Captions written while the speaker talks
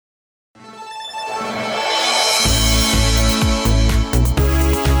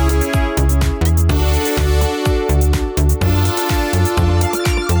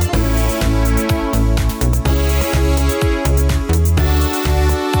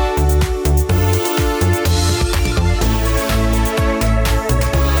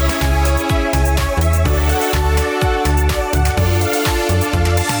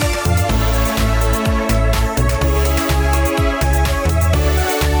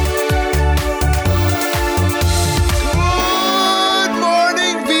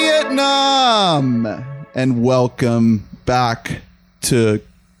and welcome back to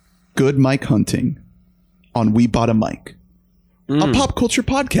Good Mic Hunting on We Bought a Mic, a pop culture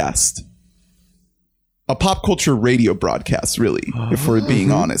podcast. A pop culture radio broadcast, really, if we're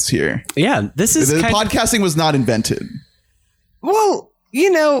being honest here. Yeah, this is podcasting was not invented. Well, you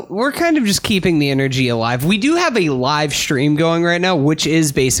know, we're kind of just keeping the energy alive. We do have a live stream going right now, which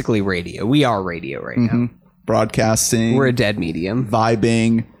is basically radio. We are radio right now. Broadcasting. We're a dead medium.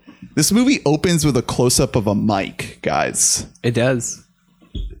 Vibing. This movie opens with a close-up of a mic, guys. It does.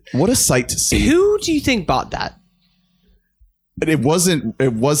 What a sight to see. Who do you think bought that? It wasn't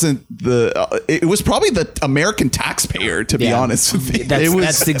the it was probably the American taxpayer, to be honest with you.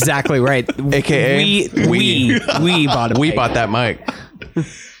 That's exactly right. AKA we bought a we mic. bought that mic.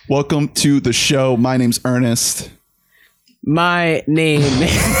 Welcome to the show. My name's Ernest. My name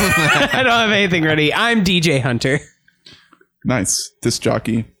I don't have anything ready. I'm DJ Hunter. Nice. Disc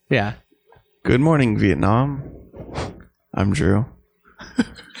jockey. Yeah. Good morning, Vietnam. I'm Drew.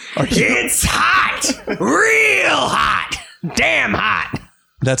 It's hot. Real hot. Damn hot.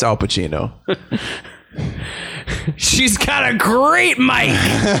 That's Al Pacino. She's got a great mic.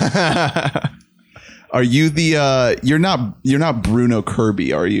 Are you the you're not Bruno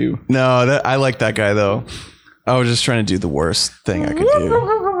Kirby, are you? No, I like that guy though. I was just trying to do the worst thing I could do.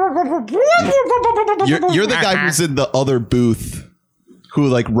 You're the guy who's in the other booth who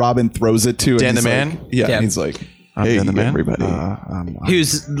like Robin throws it to. Dan and the he's Man? Like, yeah, Yeah. and he's like, I'm hey, Dan the Man. everybody.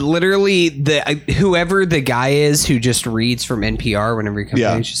 Who's literally whoever the guy is who just reads from NPR whenever he comes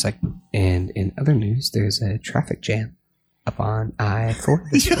in. He's just like, and in other news, there's a traffic jam up on I-4.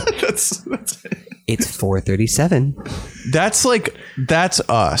 Yeah, that's it. It's 4:37. That's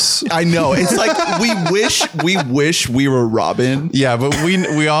us. I know. It's like we wish we were Robin. Yeah, but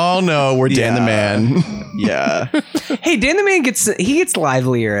we all know we're Dan the Man. Yeah. Hey, Dan the Man gets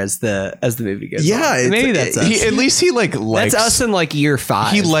livelier as the movie goes. Yeah, on. Maybe that's us. At least he likes. That's us in like year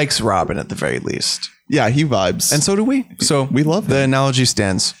 5. He likes Robin at the very least, Yeah, he vibes. and so do we. So We love the him. analogy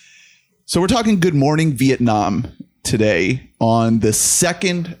stands. So we're talking Good Morning Vietnam today on the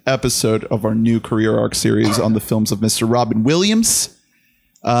second episode of our new career arc series on the films of Mr. Robin Williams.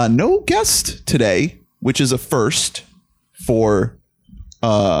 No guest today, which is a first for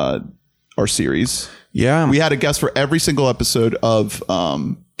our series. Yeah, We had a guest for every single episode of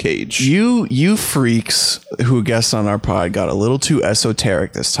Cage. You freaks who guessed on our pod got a little too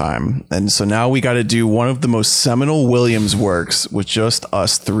esoteric this time. And so now we got to do one of the most seminal Williams works with just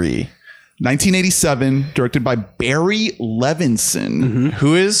us three. 1987, directed by Barry Levinson.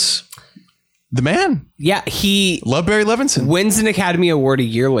 Who is the man? Yeah, he Love Barry Levinson. wins an Academy Award a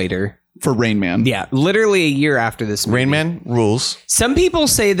year later. For Rain Man. Yeah, literally a year after this movie. Rain Man rules. Some people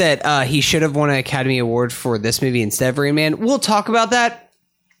say that he should have won an Academy Award for this movie instead of Rain Man. We'll talk about that.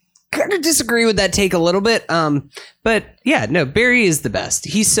 Kind of disagree with that take a little bit. But yeah, no, Barry is the best.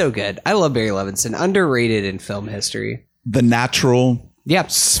 He's so good. I love Barry Levinson. Underrated in film history. The Natural,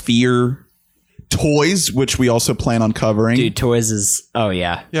 Yep. Sphere, Toys, which we also plan on covering. Dude, Toys is... Oh,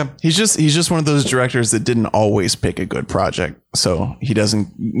 yeah. Yeah, he's just one of those directors that didn't always pick a good project. So he doesn't,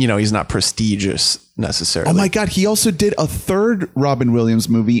 he's not prestigious necessarily. Oh my God, he also did a third Robin Williams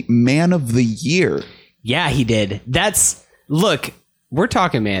movie, Man of the Year. Yeah, he did. Look, we're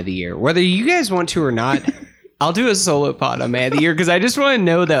talking Man of the Year. Whether you guys want to or not, I'll do a solo pod on Man of the Year because I just want to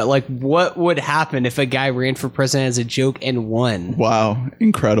know that, like, what would happen if a guy ran for president as a joke and won? Wow,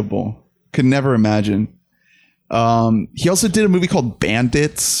 incredible. Could never imagine. He also did a movie called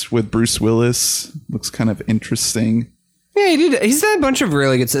Bandits with Bruce Willis. Looks kind of interesting. Yeah, he did. He's done a bunch of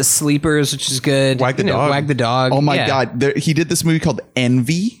really good stuff. Sleepers, which is good. Wag the Dog. Wag the Dog. Oh my Yeah. God. He did this movie called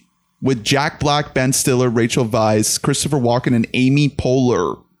Envy with Jack Black, Ben Stiller, Rachel Weisz, Christopher Walken, and Amy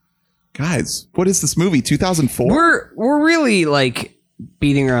Poehler. Guys, what is this movie? 2004? We're really like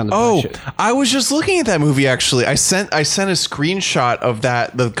beating around the bush. I was just looking at that movie actually. I sent a screenshot of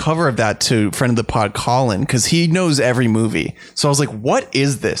the cover of that to friend of the pod Colin because he knows every movie. So I was like, what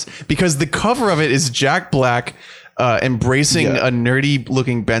is this? Because the cover of it is Jack Black embracing a nerdy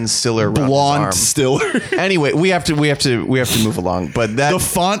looking Ben Stiller around his Blonde arm. Stiller. Anyway, we have to move along. But that The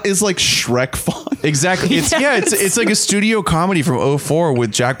font is like Shrek font. exactly it's like a studio comedy from 2004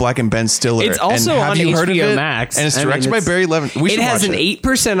 with Jack Black and Ben Stiller. It's also and have on you heard of HBO it? Max. And it's I mean, directed by it's- Barry Levinson. It has an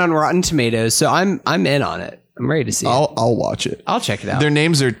 8% on Rotten Tomatoes, so I'm in on it. I'm ready to see it. I'll watch it. I'll check it out. Their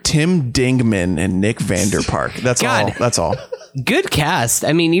names are Tim Dingman and Nick Vanderpark. That's God. all. That's all. Good cast.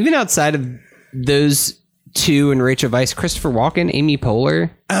 I mean, even outside of those two and Rachel Weisz, Christopher Walken, Amy Poehler,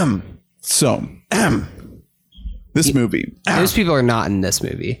 So, this movie, those people are not in this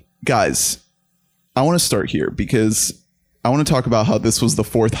movie. guys, I want to start here because I want to talk about how this was the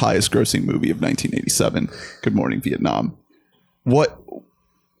 4th highest grossing movie of 1987. Good Morning Vietnam. What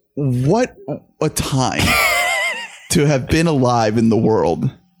a time to have been alive in the world.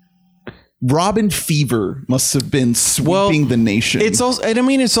 Robin fever must have been sweeping the nation. It's also, and I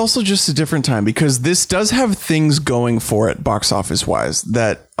mean, it's also just a different time because this does have things going for it box office wise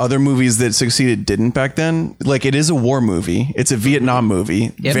that other movies that succeeded didn't back then. Like, it is a war movie. It's a Vietnam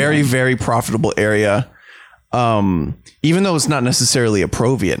movie. Yep. Very, very profitable area. Even though it's not necessarily a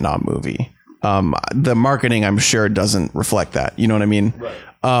pro-Vietnam movie, the marketing, I'm sure, doesn't reflect that. You know what I mean?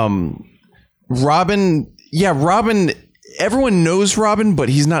 Right. Robin, everyone knows Robin, but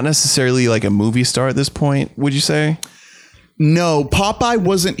he's not necessarily like a movie star at this point, would you say? No, Popeye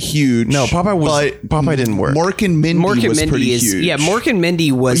wasn't huge. No, Popeye didn't work. Mork and Mindy was pretty huge. Yeah, Mork and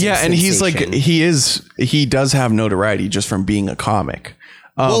Mindy was. Yeah, and he's like, he does have notoriety just from being a comic.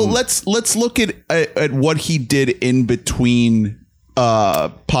 Well, let's look at what he did in between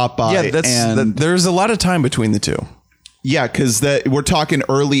Popeye and there's a lot of time between the two. Yeah, because we're talking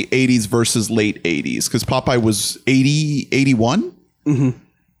early 80s versus late 80s, because Popeye was 80, 81?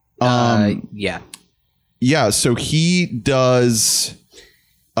 Mm-hmm. Yeah. Yeah, so he does...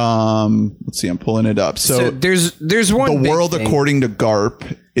 let's see, I'm pulling it up. So there's one. The big World thing. According to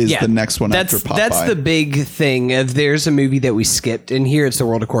Garp is the next one after Popeye. That's the big thing. Of there's a movie that we skipped, and here it's The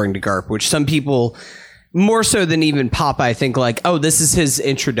World According to Garp, which some people, more so than even Popeye, think like, oh, this is his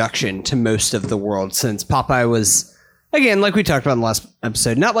introduction to most of the world, since Popeye was, again, like we talked about in the last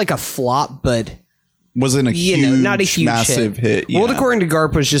episode, not like a flop, but wasn't a huge, not a huge massive hit. World According to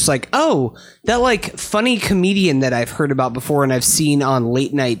Garp was just like, oh, that like funny comedian that I've heard about before and I've seen on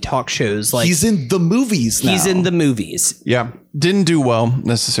late night talk shows. Like, he's in the movies now. He's in the movies. Yeah, didn't do well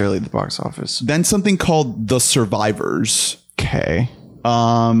necessarily at the box office. Then something called The Survivors. Okay.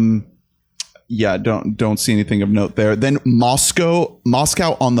 Yeah, don't see anything of note there. Then Moscow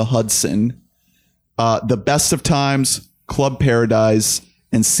on the Hudson, The Best of Times, Club Paradise,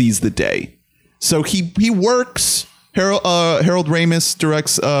 and Seize the Day. So he works. Harold Ramis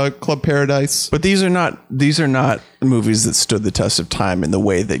directs Club Paradise. But these are not movies that stood the test of time in the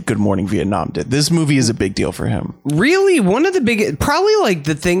way that Good Morning Vietnam did. This movie is a big deal for him. Really, one of the biggest, probably like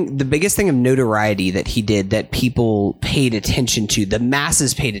the biggest thing of notoriety that he did that people paid attention to, the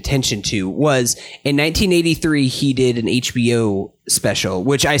masses paid attention to, was in 1983 he did an HBO special,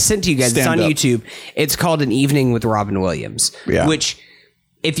 which I sent to you guys. It's on YouTube. It's called An Evening with Robin Williams. Yeah. Which,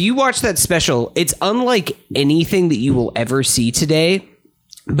 if you watch that special, it's unlike anything that you will ever see today,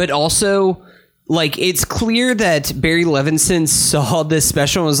 but also, like, it's clear that Barry Levinson saw this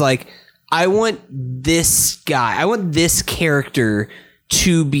special and was like, I want this guy, I want this character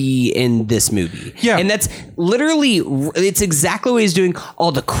to be in this movie. Yeah. And that's literally, it's exactly what he's doing.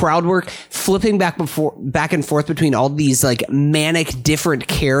 All the crowd work, flipping back and forth between all these like manic different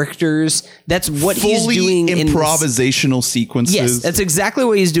characters. That's what he's doing in improvisational sequences. Yes, that's exactly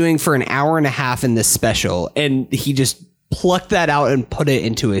what he's doing for an hour and a half in this special. And he just plucked that out and put it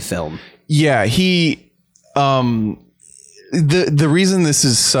into a film. Yeah, he the reason this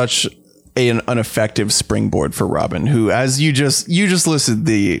is such an effective springboard for Robin, who, as you just listed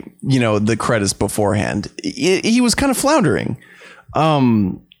the credits beforehand, he was kind of floundering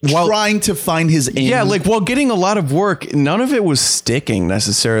while trying to find his aim. Yeah, like while getting a lot of work, none of it was sticking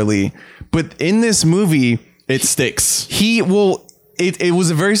necessarily. But in this movie, it sticks. It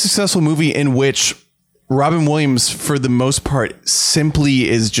was a very successful movie in which Robin Williams, for the most part, simply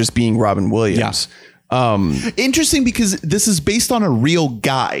is just being Robin Williams. Yeah. Interesting, because this is based on a real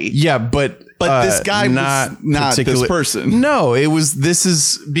guy. Yeah, but this guy was not this person. No, this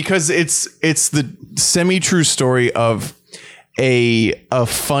is because it's the semi-true story of a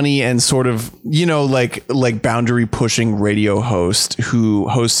funny and sort of, like boundary pushing radio host who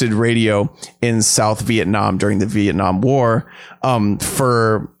hosted radio in South Vietnam during the Vietnam War,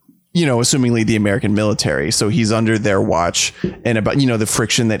 for assumingly the American military. So he's under their watch, and about the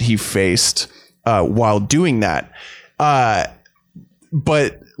friction that he faced while doing that.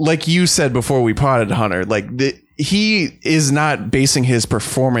 But like you said before we potted, Hunter, like he is not basing his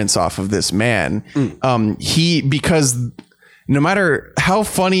performance off of this man. Because no matter how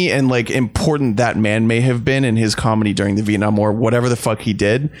funny and like important that man may have been in his comedy during the Vietnam War, whatever the fuck he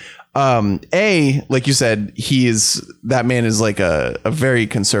did, like you said, that man is like a very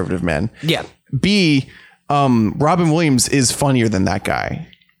conservative man. Yeah. B, Robin Williams is funnier than that guy.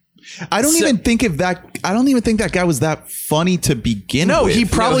 I don't even think that guy was that funny to begin with. No, he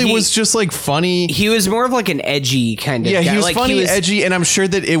probably he- was just like funny. He was more of like an edgy kind of guy. He was like, funny, edgy, and I'm sure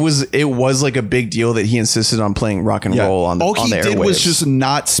that it was like a big deal that he insisted on playing rock and roll on the All he the did airwaves. was just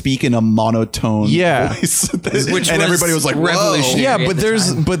not speak in a monotone voice. Which and was everybody was like, revolutionary. whoa. yeah,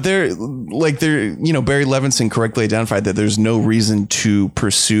 at but Barry Levinson correctly identified that there's no reason to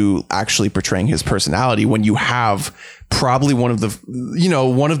pursue actually portraying his personality when you have probably one of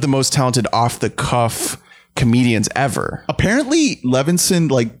the most talented off the cuff comedians ever. Apparently, Levinson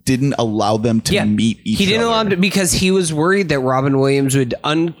didn't allow them to meet each other. He didn't allow him to, because he was worried that Robin Williams would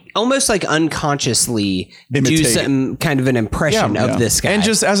almost like unconsciously do Imitate. some kind of an impression of this guy. And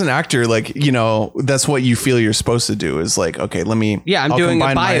just as an actor, that's what you feel you're supposed to do is like, okay, let me. yeah, I'm I'll doing a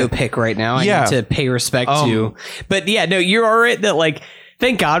combine my- biopic right now. I Yeah. need to pay respect to. But yeah, no, you're all right that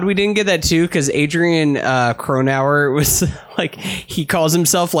thank God we didn't get that too, because Adrian Cronauer was he calls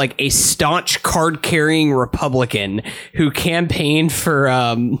himself a staunch card-carrying Republican who campaigned for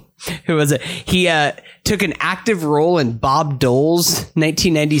who was it? He took an active role in Bob Dole's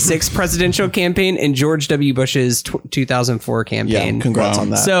 1996 presidential campaign and George W. Bush's 2004 campaign. Yeah, congrats on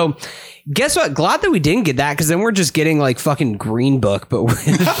that. So, guess what? Glad that we didn't get that, because then we're just getting fucking Green Book, but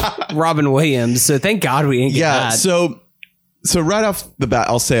with Robin Williams. So thank God we didn't get that. So right off the bat,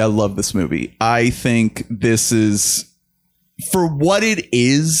 I'll say I love this movie. I think this is, for what it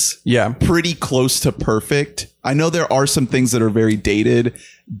is, pretty close to perfect. I know there are some things that are very dated,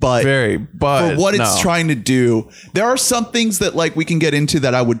 but for what it's trying to do, there are some things that we can get into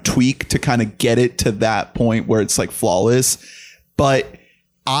that I would tweak to kind of get it to that point where it's flawless. But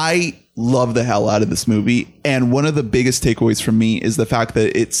I love the hell out of this movie. And one of the biggest takeaways from me is the fact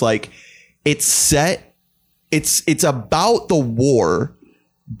that it's set. It's about the war,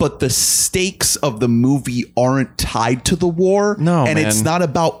 but the stakes of the movie aren't tied to the war. No, and man. it's not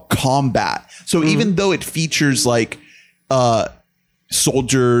about combat. So even though it features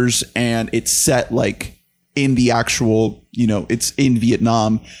soldiers and it's set in the actual, it's in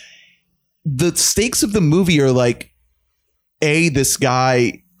Vietnam, the stakes of the movie are this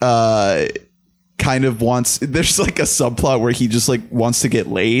guy kind of wants, there's a subplot where he just wants to get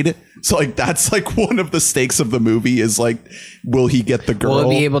laid. So that's one of the stakes of the movie is will he get the girl?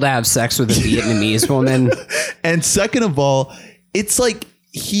 Will he be able to have sex with a Vietnamese woman? And second of all, it's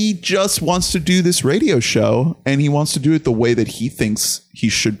he just wants to do this radio show and he wants to do it the way that he thinks he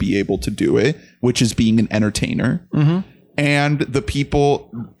should be able to do it, which is being an entertainer. Mm-hmm. And the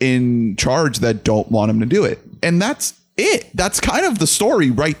people in charge that don't want him to do it. And that's it. That's kind of the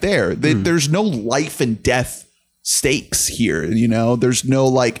story right there. There's no life and death stakes here. There's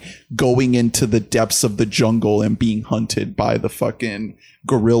no going into the depths of the jungle and being hunted by the fucking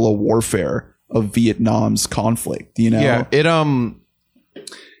guerrilla warfare of Vietnam's conflict.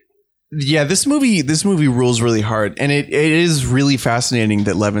 This movie rules really hard, and it is really fascinating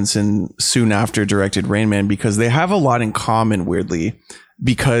that Levinson soon after directed Rain Man, because they have a lot in common, weirdly,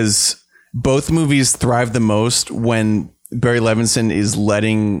 because both movies thrive the most when Barry Levinson is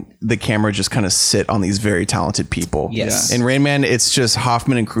letting the camera just kind of sit on these very talented people. Yes. In Rain Man, it's just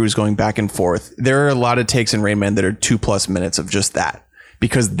Hoffman and Cruise going back and forth. There are a lot of takes in Rain Man that are 2+ minutes of just that,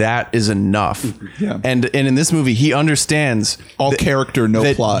 because that is enough. Yeah. And in this movie, he understands all character,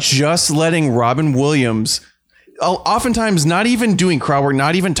 no plot. Just letting Robin Williams, oftentimes not even doing crowd work,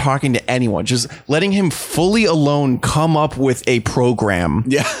 not even talking to anyone, just letting him fully alone come up with a program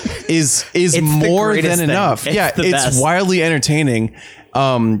is more than enough. It's wildly entertaining.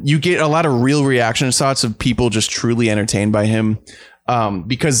 You get a lot of real reaction shots of people just truly entertained by him,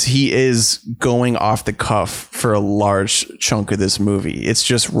 because he is going off the cuff for a large chunk of this movie. It's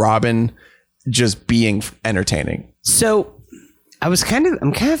just Robin just being entertaining. So I'm kind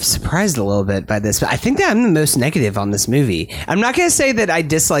of surprised a little bit by this, but I think that I'm the most negative on this movie. I'm not going to say that I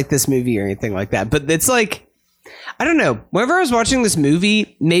dislike this movie or anything like that, but it's I don't know. Whenever I was watching this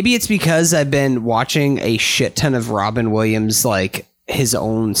movie, maybe it's because I've been watching a shit ton of Robin Williams, his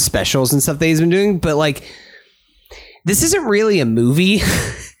own specials and stuff that he's been doing, but this isn't really a movie.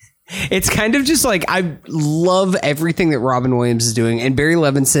 It's kind of just I love everything that Robin Williams is doing, and Barry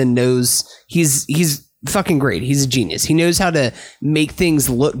Levinson knows he's fucking great. He's a genius. He knows how to make things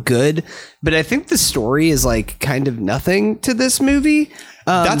look good, but I think the story is kind of nothing to this movie.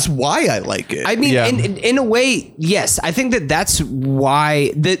 That's why I like it. I mean, in a way, yes. I think that's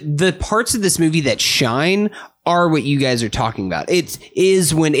why the parts of this movie that shine are what you guys are talking about. It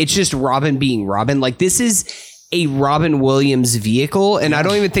is when it's just Robin being Robin. This is a Robin Williams vehicle, and I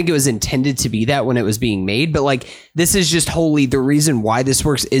don't even think it was intended to be that when it was being made, but this is just wholly the reason why this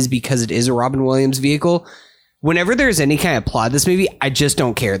works is because it is a Robin Williams vehicle. whenever there's any kind of plot in this movie, I just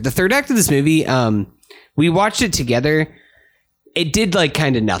don't care. The third act of this movie, we watched it together. It did like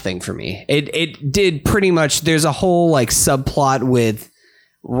kind of nothing for me. It did pretty much. There's a whole like subplot with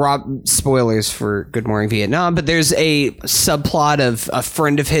Rob. Spoilers for Good Morning Vietnam, but there's a subplot of a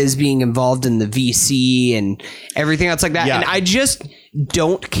friend of his being involved in the VC and everything else like that. Yeah. And I just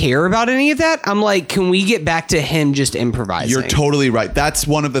don't care about any of that. I'm like, can we get back to him just improvising? You're totally right. That's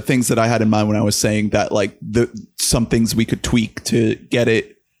one of the things that I had in mind when I was saying that, like, some things we could tweak to get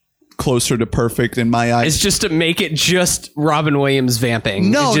it closer to perfect in my eyes. It's just to make it just Robin Williams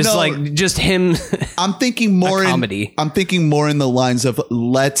vamping. No, It's just no. like just him. I'm thinking more comedy. I'm thinking more in the lines of,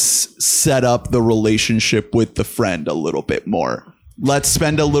 let's set up the relationship with the friend a little bit more. Let's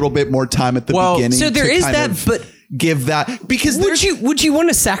spend a little bit more time at the beginning. So there to is kind that, of but give that, because would you want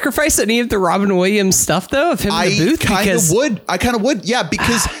to sacrifice any of the Robin Williams stuff though of him in the booth? I kind of would. Yeah,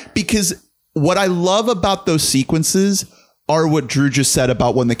 because what I love about those sequences are what Drew just said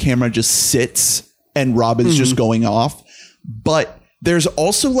about when the camera just sits and Robin's just going off. But there's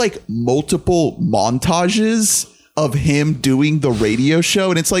also like multiple montages of him doing the radio show.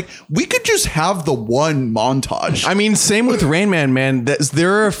 And it's like, we could just have the one montage. I mean, same with Rain Man, man.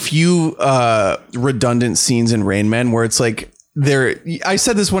 There are a few redundant scenes in Rain Man where it's like, I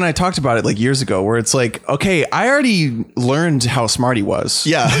said this when I talked about it like years ago, where it's like, okay, I already learned how smart he was.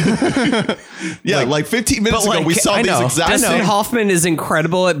 Yeah. Yeah. Like 15 minutes ago, we saw I these know. exact Dustin same. Hoffman is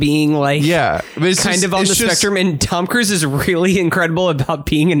incredible at being like, Yeah, but it's kind just- of on it's the just- spectrum, and Tom Cruise is really incredible about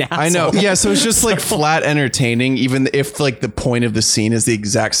being an asshole. I know. Yeah, so it's just like flat entertaining, even if like the point of the scene is the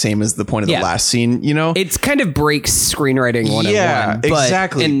exact same as the point of the Yeah. last scene, you know? It's kind of breaks screenwriting 101. Yeah, but-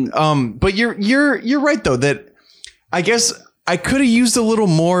 exactly. And But you're right though, that I guess I could have used a little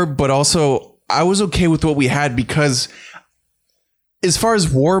more, but also I was okay with what we had, because as far as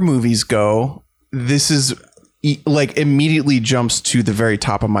war movies go, this is like immediately jumps to the very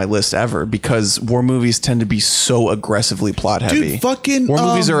top of my list ever, because war movies tend to be so aggressively plot heavy. Dude, fucking war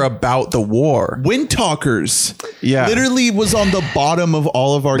movies are about the war. Wind Talkers. Yeah. Literally was on the bottom of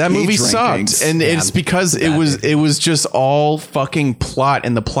all of our That movie rankings. sucked, and it's because it was just all fucking plot,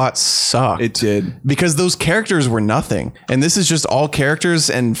 and the plot sucked. It did. Because those characters were nothing, and this is just all characters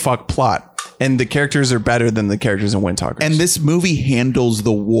and fuck plot, and the characters are better than the characters in Wind Talkers. And this movie handles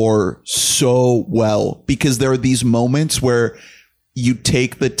the war so well, because there are these moments where you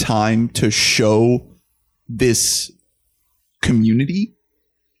take the time to show this community.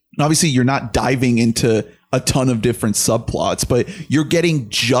 And obviously, you're not diving into a ton of different subplots, but you're getting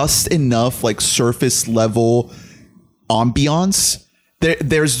just enough like surface level ambiance.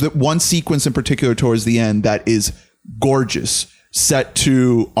 There's the one sequence in particular towards the end that is gorgeous, set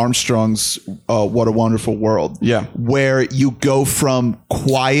to Armstrong's What a Wonderful World. Yeah. Where you go from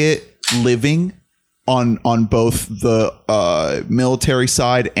quiet living on both the military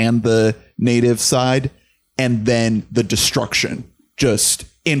side and the native side, and then the destruction just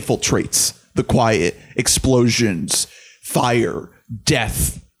infiltrates the quiet. Explosions, fire,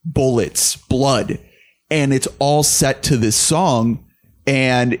 death, bullets, blood. And it's all set to this song,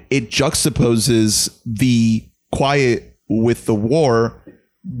 and it juxtaposes the quiet with the war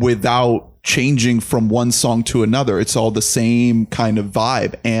without changing from one song to another. It's all the same kind of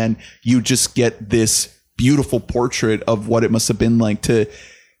vibe, and you just get this beautiful portrait of what it must have been like to,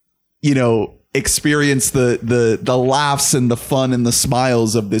 you know, experience the laughs and the fun and the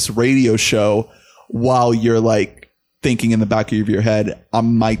smiles of this radio show while you're like thinking in the back of your head, I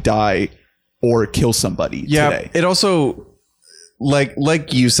might die or kill somebody today. it also,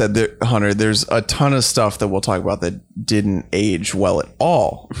 like you said there, Hunter, there's a ton of stuff that we'll talk about that didn't age well at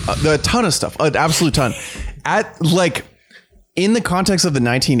all. A ton of stuff, an absolute ton. In the context of the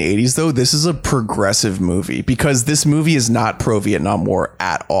 1980s, though, this is a progressive movie, because this movie is not pro-Vietnam War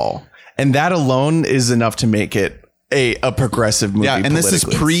at all. And that alone is enough to make it a progressive movie. Yeah, and this is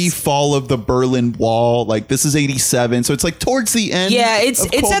pre-fall of the Berlin Wall. Like, this is 87, so it's like towards the end. Yeah, it's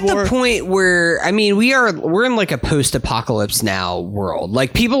of Cold at War. the point where, I mean, we're in like a post-apocalypse now world.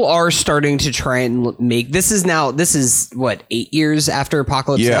 Like, people are starting to try and make this is what, 8 years after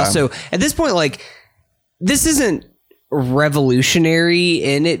apocalypse Yeah. now. So at this point, like, this isn't revolutionary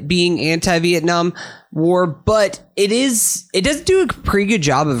in it being anti-Vietnam War, but it does do a pretty good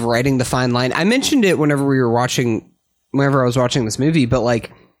job of writing the fine line. I mentioned it whenever I was watching this movie, but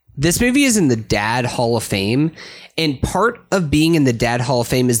like, this movie is in the Dad Hall of Fame, and part of being in the Dad Hall of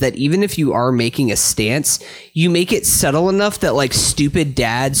Fame is that even if you are making a stance, you make it subtle enough that like stupid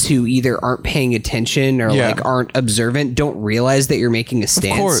dads who either aren't paying attention or like aren't observant don't realize that you're making a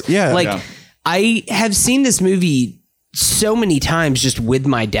stance. course, yeah. Like, Yeah. I have seen this movie so many times just with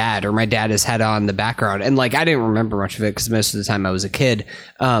my dad, or my dad has had on the background, and like I didn't remember much of it because most of the time I was a kid.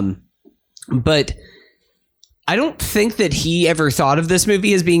 But I don't think that he ever thought of this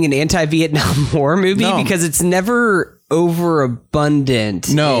movie as being an anti-Vietnam War movie because it's never overabundant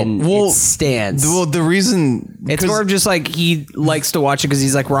in its stance. Well, the reason it's more of just like he likes to watch it because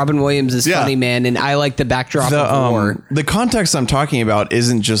he's like Robin Williams is funny, man, and I like the backdrop of war. The context I'm talking about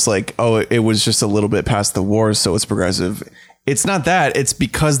isn't just like, oh, it was just a little bit past the war, so it's progressive. It's not that. It's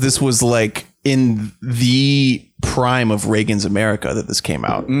because this was like in the prime of Reagan's America that this came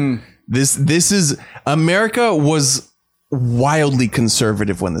out. This is America was wildly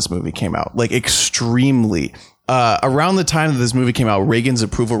conservative when this movie came out, like extremely. Around the time that this movie came out, Reagan's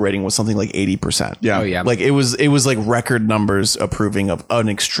approval rating was something like 80%. Yeah. Oh, yeah. Like it was like record numbers approving of an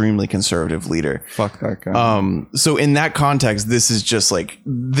extremely conservative leader. Fuck that guy. So in that context, this is just like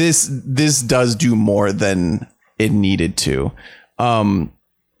this does do more than it needed to.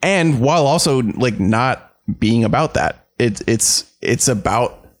 And while also like not being about that, it's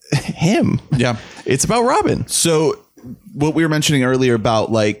about him. Yeah. It's about Robin. So what we were mentioning earlier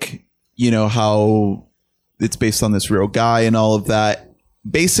about like, how it's based on this real guy and all of that.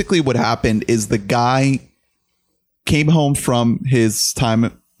 Basically what happened is the guy came home from his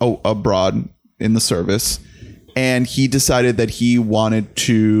time abroad in the service, and he decided that he wanted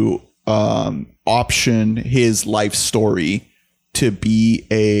to option his life story to be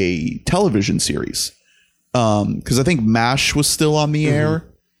a television series. Because I think MASH was still on the air.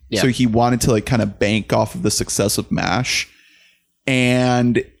 Yeah. So he wanted to like kind of bank off of the success of MASH.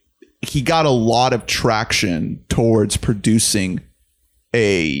 And he got a lot of traction towards producing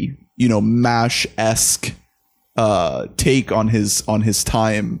a, MASH-esque take on his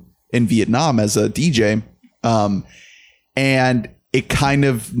time in Vietnam as a DJ. And it kind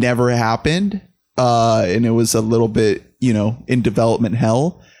of never happened. And it was a little bit, in development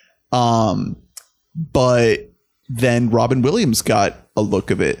hell. But then Robin Williams got a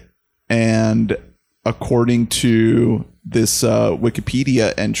look of it. And according to this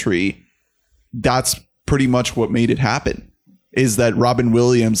Wikipedia entry, that's pretty much what made it happen, is that Robin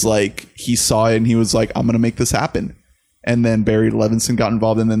Williams, like, he saw it and he was like, I'm going to make this happen. And then Barry Levinson got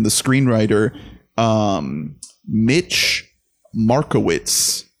involved. And then the screenwriter, Mitch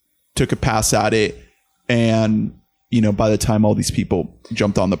Markowitz, took a pass at it. And, by the time all these people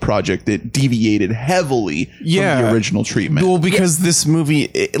jumped on the project, it deviated heavily from the original treatment. Well, because this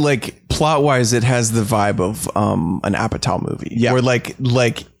movie, like plot wise, it has the vibe of an Apatow movie. Yeah. Where like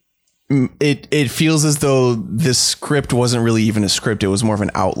it feels as though this script wasn't really even a script. It was more of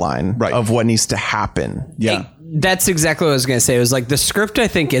an outline of what needs to happen. Yeah. That's exactly what I was going to say. It was like the script, I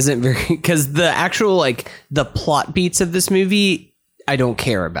think, isn't very, because the actual, like, the plot beats of this movie, I don't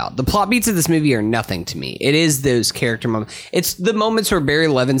care about. The plot beats of this movie are nothing to me. It is those character moments. It's the moments where Barry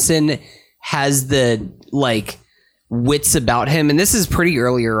Levinson has the, like, wits about him. And this is pretty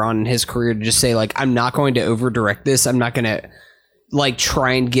earlier on in his career to just say, like, I'm not going to over direct this. I'm not going to, like,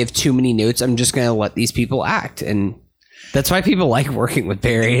 try and give too many notes. I'm just going to let these people act. And that's why people like working with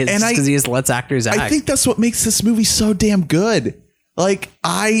Barry, is because he just lets actors act. I think that's what makes this movie so damn good. Like,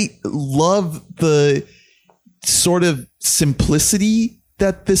 I love the sort of simplicity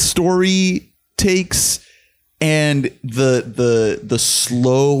that this story takes, and the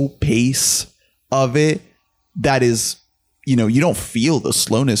slow pace of it. That is, you don't feel the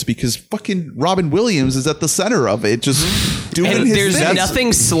slowness because fucking Robin Williams is at the center of it, just doing and his there's thing.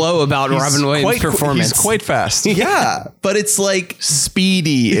 nothing slow about Robin Williams' performance. He's quite fast. Yeah, but it's like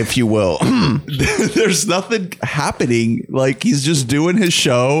speedy, if you will. There's nothing happening. Like, he's just doing his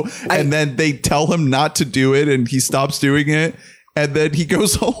show, and then they tell him not to do it, and he stops doing it, and then he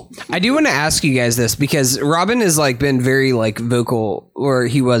goes home. I do want to ask you guys this, because Robin has like been very like vocal, or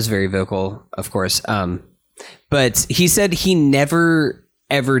he was very vocal, of course. But he said he never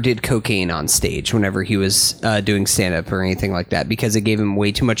ever did cocaine on stage whenever he was doing stand-up or anything like that, because it gave him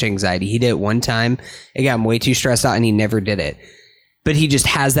way too much anxiety. He did it one time, it got him way too stressed out, and he never did it. But he just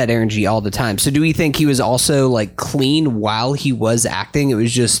has that energy all the time. So do we think he was also like clean while he was acting? It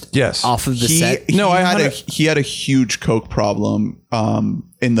was just off of the set? He had a huge coke problem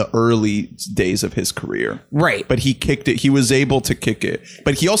in the early days of his career. Right. But he kicked it. He was able to kick it.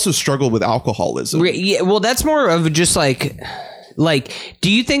 But he also struggled with alcoholism. Yeah, well, that's more of just like, do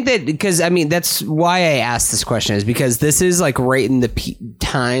you think that, because I mean, that's why I asked this question, is because this is like right in the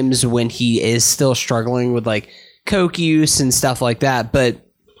times when he is still struggling with like coke use and stuff like that, but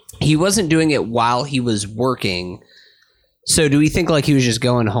he wasn't doing it while he was working. So do we think like he was just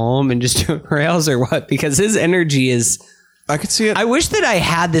going home and just doing rails, or what? Because his energy is I could see it. I wish that I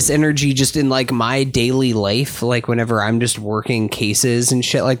had this energy just in like my daily life, like whenever I'm just working cases and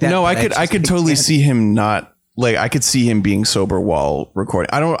shit like that. No, But I could totally see him not like. I could see him being sober while recording.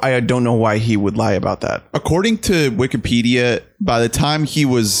 I don't know why he would lie about that. According to Wikipedia, by the time he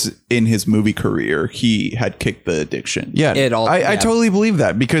was in his movie career, he had kicked the addiction. Yeah, I yeah. totally believe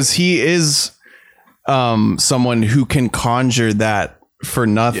that because he is someone who can conjure that for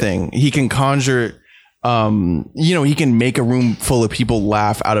nothing. Yeah. He can conjure. He can make a room full of people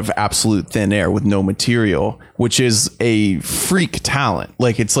laugh out of absolute thin air with no material, which is a freak talent.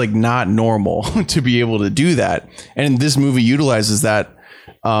 Like it's like not normal to be able to do that. And this movie utilizes that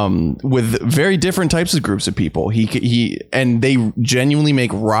with very different types of groups of people. And they genuinely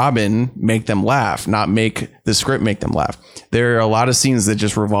make Robin make them laugh, not make the script make them laugh. There are a lot of scenes that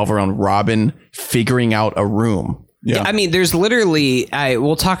just revolve around Robin figuring out a room. Yeah, I mean, there's literally,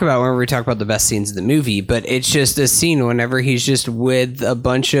 we'll talk about whenever we talk about the best scenes of the movie, but it's just a scene whenever he's just with a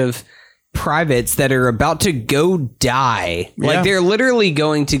bunch of privates that are about to go die. Yeah. Like they're literally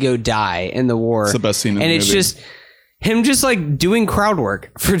going to go die in the war. It's the best scene in the movie. And it's just him just like doing crowd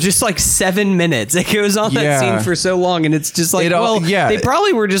work for just like 7 minutes. It goes on that scene for so long. And it's just like, they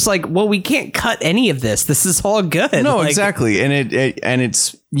probably were just like, well, we can't cut any of this. This is all good. No, like, exactly. And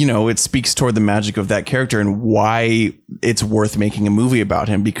it's, it speaks toward the magic of that character and why it's worth making a movie about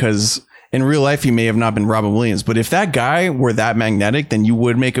him, because in real life, he may have not been Robin Williams, but if that guy were that magnetic, then you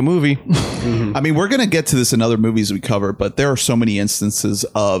would make a movie. I mean, we're going to get to this in other movies we cover, but there are so many instances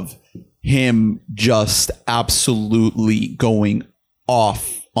of him just absolutely going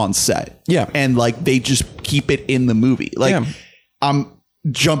off on set. Yeah. And like they just keep it in the movie. Like I'm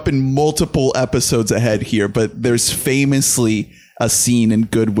jumping multiple episodes ahead here, but there's famously a scene in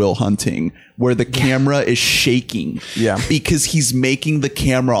Good Will Hunting where the camera is shaking because he's making the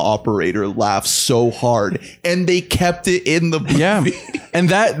camera operator laugh so hard, and they kept it in the movie. Yeah.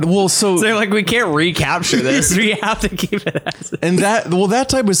 And so they're like, we can't recapture this. We have to keep it as and that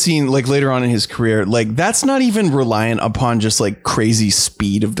type of scene, like later on in his career, like that's not even reliant upon just like crazy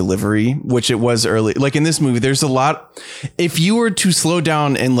speed of delivery, which it was early. Like in this movie, there's a lot. If you were to slow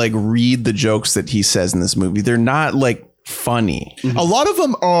down and like read the jokes that he says in this movie, they're not like funny. A lot of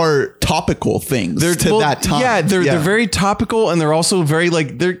them are topical things that time. Yeah, they're very topical, and they're also very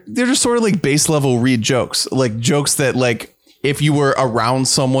like they're just sort of like base level read jokes, like jokes that like if you were around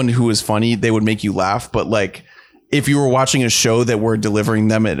someone who was funny, they would make you laugh. But like if you were watching a show that were delivering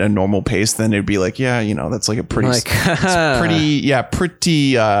them at a normal pace, then it'd be like, that's like a pretty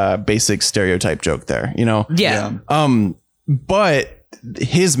basic stereotype joke there, Yeah. But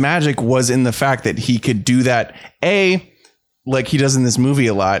his magic was in the fact that he could do that. Like he does in this movie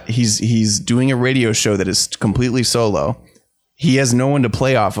a lot. He's doing a radio show that is completely solo. He has no one to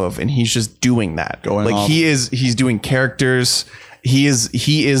play off of, and he's just doing that. He's doing characters. He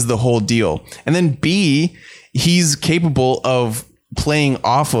is the whole deal. And then B, he's capable of playing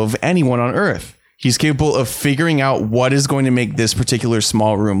off of anyone on Earth. He's capable of figuring out what is going to make this particular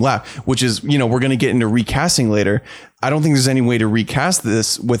small room laugh, which is, we're going to get into recasting later. I don't think there's any way to recast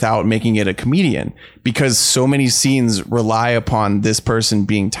this without making it a comedian, because so many scenes rely upon this person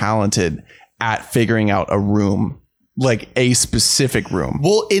being talented at figuring out a room, like a specific room.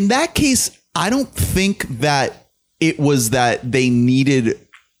 Well, in that case, I don't think that it was that they needed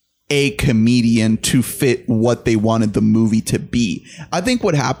a comedian to fit what they wanted the movie to be. I think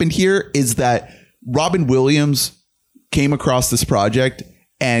what happened here is that Robin Williams came across this project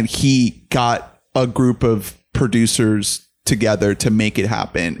and he got a group of producers together to make it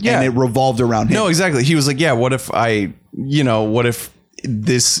happen. Yeah. And it revolved around him. No, exactly. He was like, what if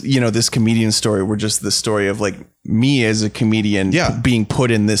this comedian story were just the story of like me as a comedian being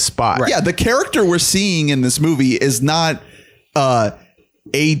put in this spot. Right. Yeah. The character we're seeing in this movie is not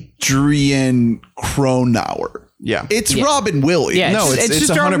Adrian Cronauer. Yeah. It's Robin Williams. Yeah, no, it's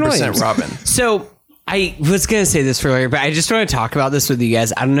just 100% Robin. So I was going to say this earlier, but I just want to talk about this with you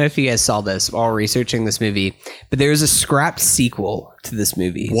guys. I don't know if you guys saw this while researching this movie, but there's a scrapped sequel to this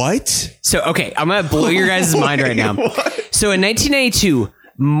movie. What? So, okay, I'm going to blow your guys' mind right now. What? So in 1992,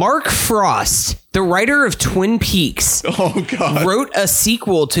 Mark Frost, the writer of Twin Peaks, wrote a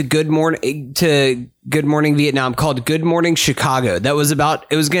sequel to Good Morning Vietnam called Good Morning Chicago. It was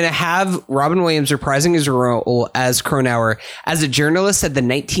going to have Robin Williams reprising his role as Cronauer as a journalist at the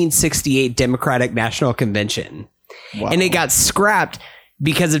 1968 Democratic National Convention. Wow. And it got scrapped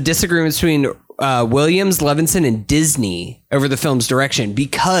because of disagreements between Williams, Levinson, and Disney over the film's direction,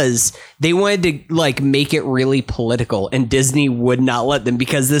 because they wanted to like make it really political, and Disney would not let them,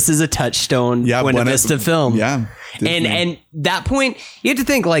 because this is a touchstone Buena Vista film. Yeah. And that point, you have to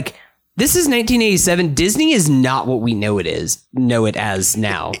think like This is 1987. Disney is not what we know it as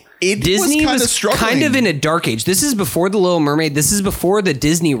now. Disney was kind of in a dark age. This is before The Little Mermaid. This is before the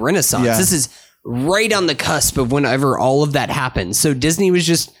Disney Renaissance. Yeah. This is right on the cusp of whenever all of that happened. So Disney was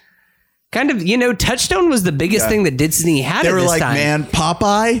just kind of, Touchstone was the biggest thing that Disney had. They were like, man,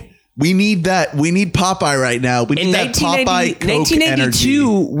 Popeye. We need that. We need Popeye right now. We need In that Popeye Coke 1992,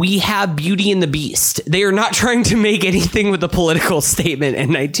 energy. we have Beauty and the Beast. They are not trying to make anything with a political statement in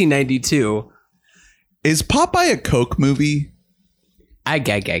 1992. Is Popeye a Coke movie?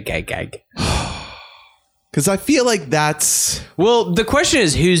 Gag. Because I feel like that's... Well, the question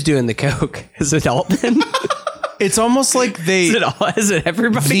is, who's doing the Coke? Is it Altman? It's almost like Is it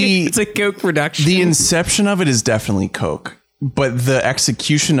everybody? It's a Coke production. The inception of it is definitely Coke, but the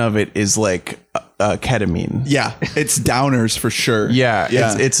execution of it is like ketamine. Yeah, it's downers for sure. Yeah.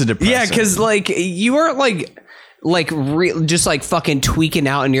 It's a depressant. Yeah, because you aren't just fucking tweaking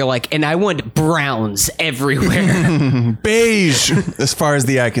out, and you're like, and I want browns everywhere. Beige as far as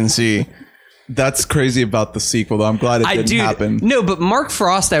the eye can see. That's crazy about the sequel, though. I'm glad it didn't happen. No, but Mark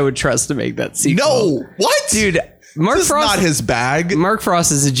Frost, I would trust to make that sequel. No, what? Dude, Mark This is Frost not his bag. Mark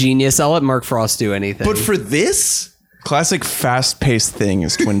Frost is a genius. I'll let Mark Frost do anything. But for this... Classic fast-paced thing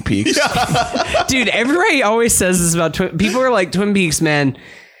is Twin Peaks. Dude, everybody always says this about people are like, Twin Peaks, man.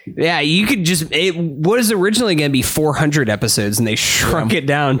 Yeah, you could it was originally going to be 400 episodes, and they shrunk it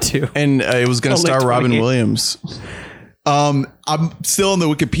down to. And it was going to star Robin Williams. I'm still on the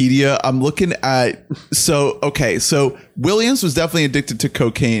Wikipedia. I'm looking at... So Williams was definitely addicted to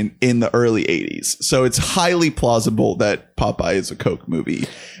cocaine in the early 80s. So it's highly plausible that Popeye is a Coke movie.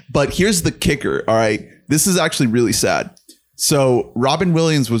 But here's the kicker, all right? This is actually really sad. So Robin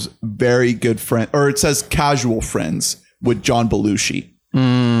Williams was very good friend, or it says casual friends with John Belushi,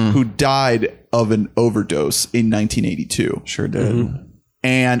 who died of an overdose in 1982. Sure did. Mm-hmm.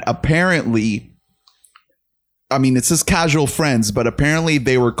 And apparently, I mean, it says casual friends, but apparently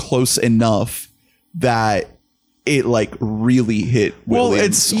they were close enough that it really hit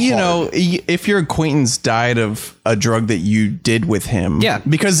Williams hard. if your acquaintance died of a drug that you did with him. Yeah.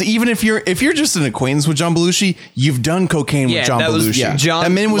 Because even if you're just an acquaintance with John Belushi, you've done cocaine with John Belushi. John, that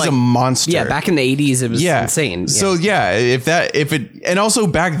man was a monster. Yeah, back in the 80s, it was insane. So and also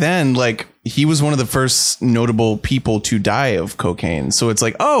back then, he was one of the first notable people to die of cocaine. So it's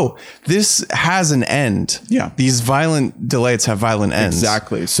like, oh, this has an end. Yeah. These violent delights have violent ends.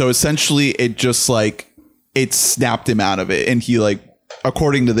 Exactly. So essentially it just it snapped him out of it. And he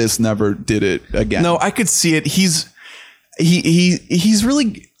according to this, never did it again. No, I could see it. He's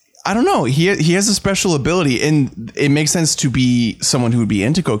really, I don't know. He has a special ability, and it makes sense to be someone who would be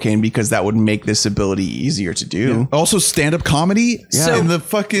into cocaine because that would make this ability easier to do. Yeah. Also stand-up comedy. Yeah. In the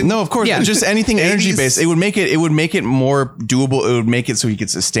fucking... No, of course. Yeah. Just anything energy based. It would make it more doable. It would make it so he could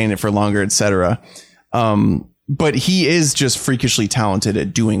sustain it for longer, etc. But he is just freakishly talented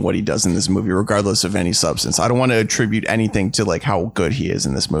at doing what he does in this movie, regardless of any substance. I don't want to attribute anything to how good he is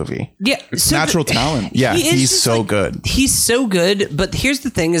in this movie. Yeah, It's natural talent. Yeah, he's so good. He's so good, but here's the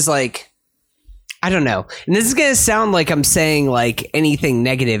thing is I don't know. And this is going to sound like I'm saying anything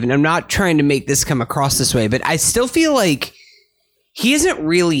negative, and I'm not trying to make this come across this way, but I still feel like he isn't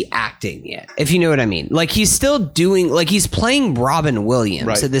really acting yet, if you know what I mean. He's still doing, he's playing Robin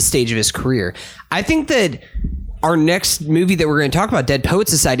Williams at this stage of his career. I think that our next movie that we're going to talk about, Dead Poet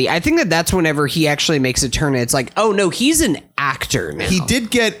Society, I think that's whenever he actually makes a turn. It's oh no, he's an actor now. He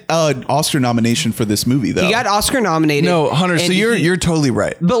did get an Oscar nomination for this movie, though. He got Oscar nominated. No, Hunter. So and you're totally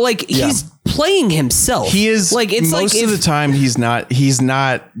right. But he's playing himself. He is it's most of the time he's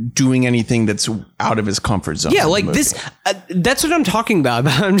not doing anything that's out of his comfort zone. Yeah, this. That's what I'm talking about.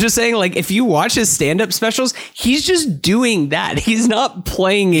 I'm just saying, if you watch his stand-up specials, he's just doing that. He's not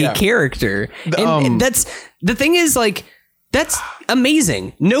playing a character, and that's the thing. Is that's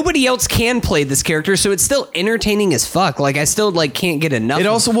amazing. Nobody else can play this character, so it's still entertaining as fuck. I still can't get enough. It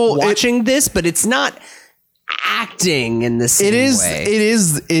also watching this, but it's not acting in the same way. It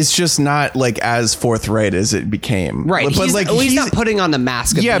is. It's just not as forthright as it became. Right. But he's not putting on the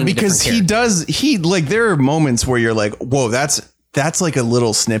mask of being because a different character. there are moments where you're whoa, that's a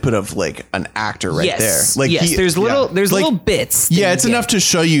little snippet of an actor right there. There's little bits. Yeah, it's enough to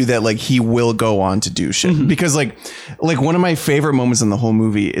show you that he will go on to do shit. Mm-hmm. Because one of my favorite moments in the whole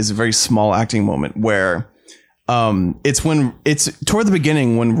movie is a very small acting moment where it's toward the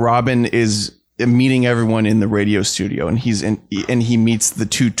beginning when Robin is meeting everyone in the radio studio, and he meets the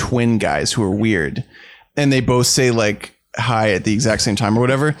two twin guys who are weird, and they both say hi at the exact same time or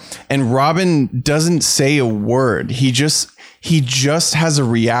whatever, and Robin doesn't say a word. He just has a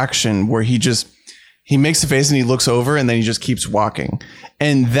reaction where he just he makes a face and he looks over and then he just keeps walking.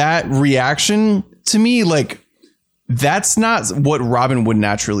 And that reaction to me, like, that's not what Robin would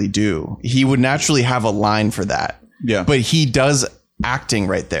naturally do. He would naturally have a line for that. Yeah. But he does acting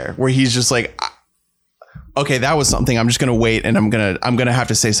right there where he's just like, okay, that was something. I'm just going to wait and I'm going to have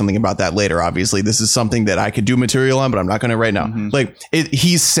to say something about that later. Obviously, this is something that I could do material on, but I'm not going to right now. Like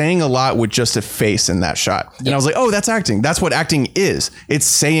he's saying a lot with just a face in that shot. And I was like, oh, that's acting. That's what acting is. It's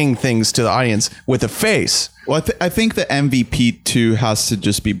saying things to the audience with a face. Well, I think the MVP too has to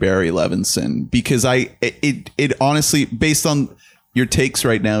just be Barry Levinson, because it honestly, based on your takes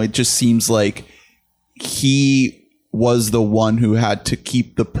right now, it just seems like he was the one who had to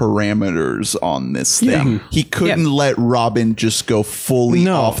keep the parameters on this thing. He couldn't let Robin just go fully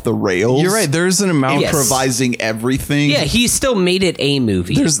off the rails. You're right. There's an amount improvising everything. Yeah, he still made it a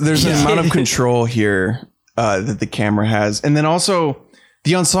movie. There's an amount of control here that the camera has, and then also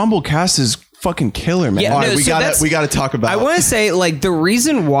the ensemble cast is fucking killer, man. Yeah, All right, no, we so gotta talk about. I want to say, like, the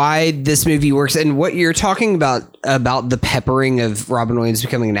reason why this movie works and what you're talking about the peppering of Robin Williams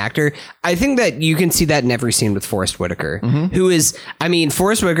becoming an actor, I think that you can see that in every scene with Forrest Whitaker, who is, I mean,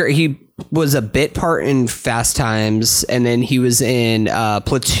 Forrest Whitaker, he was a bit part in Fast Times, and then he was in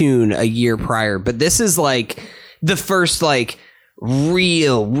Platoon a year prior. But this is like the first like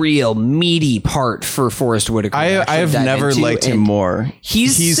real meaty part for Forrest Whitaker. I have never liked him more.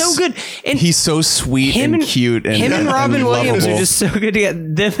 He's so good, and he's so sweet and cute. And him and Robin Williams lovable. are just so good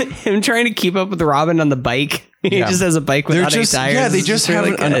together. Him trying to keep up with Robin on the bike. He just has a bike without any tires. Yeah, they just have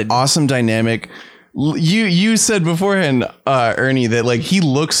an awesome dynamic. You said beforehand, Ernie, that like he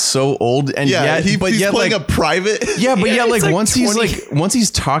looks so old, and he's playing like a private. Yeah, but like once 20. he's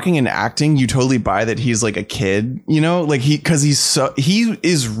talking and acting, you totally buy that he's like a kid, you know, like he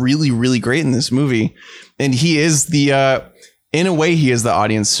is really great in this movie, and he is the in a way he is the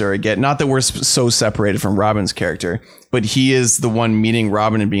audience surrogate. Not that we're so separated from Robin's character, but he is the one meeting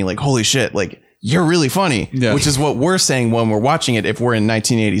Robin and being like, holy shit, like, you're really funny, which is what we're saying when we're watching it if we're in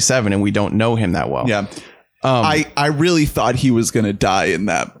 1987 and we don't know him that well. Yeah. I really thought he was going to die in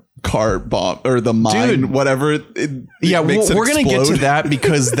that car bomb or the mine, whatever. We're going to get to that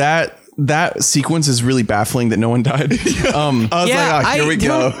because that sequence is really baffling that no one died. I was like, here we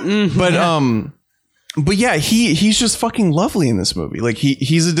go. But yeah, he's just fucking lovely in this movie. Like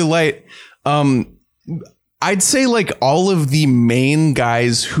he's a delight. I'd say like all of the main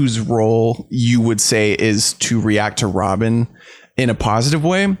guys whose role you would say is to react to Robin in a positive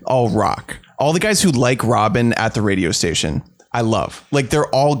way, all rock. All the guys who like Robin at the radio station, I love. Like they're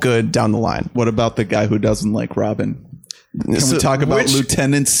all good down the line. What about the guy who doesn't like Robin? Can we talk about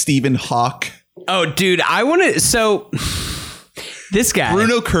Lieutenant Stephen Hawke? Oh, dude, I want to. So this guy,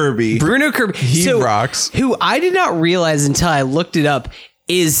 Bruno Kirby, he rocks. Who I did not realize until I looked it up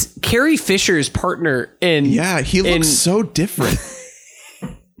is Carrie Fisher's partner in. Yeah, he looks so different.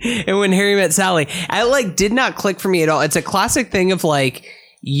 And When Harry Met Sally, I like did not click for me at all. It's a classic thing of like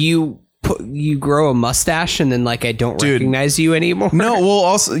you grow a mustache and then like I don't recognize you anymore. No, well,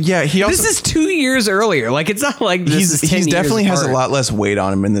 also this is 2 years earlier. Like it's not like this he definitely has a lot less weight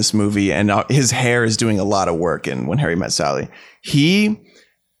on him in this movie, and his hair is doing a lot of work in When Harry Met Sally.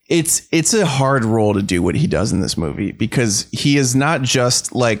 It's a hard role to do what he does in this movie because he is not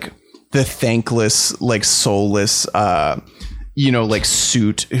just like the thankless, like soulless, like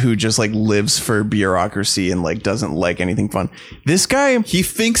suit who just like lives for bureaucracy and like doesn't like anything fun. This guy, he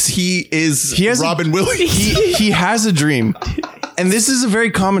thinks he has Robin Williams. He has a dream. And this is a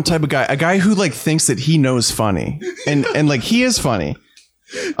very common type of guy, a guy who like thinks that he knows funny and like he is funny.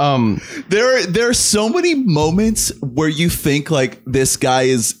 There are so many moments where you think like this guy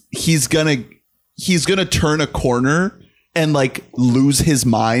he's gonna turn a corner and like lose his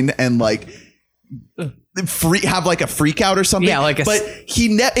mind and like have like a freak out or something. Yeah, but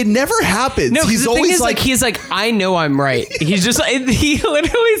it never happens. No, he's the always thing is, like he's like, I know I'm right. He's just like, he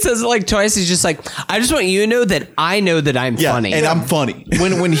literally says it like twice. He's just like, I just want you to know that I know that I'm funny and I'm funny.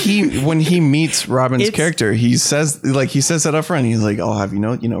 When he meets Robin's character, he says that up front. He's like, "I'll have you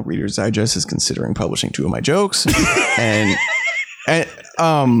know, Reader's Digest is considering publishing 2 of my jokes," and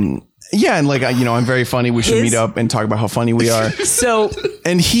yeah, and like I'm very funny. We should meet up and talk about how funny we are. So,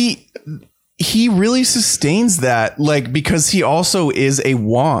 and he really sustains that, like, because he also is a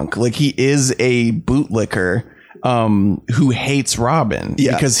wonk. Like he is a bootlicker who hates Robin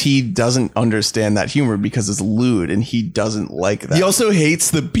because he doesn't understand that humor because it's lewd and he doesn't like that. He also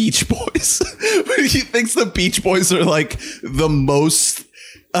hates the Beach Boys. He thinks the Beach Boys are like the most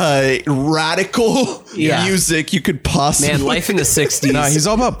radical music you could possibly. Man, life in the 60s. Nah, he's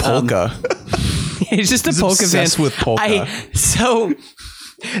all about polka. He's just a polka fan. Obsessed with polka.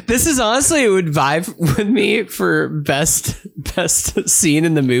 This is honestly, it would vibe with me for best scene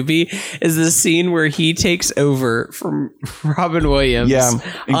in the movie is the scene where he takes over from Robin Williams. Yeah,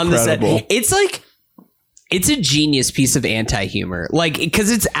 on the set. incredible. It's like, it's a genius piece of anti-humor, like, because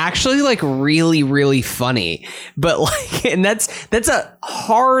it's actually like really, really funny. But like, and that's a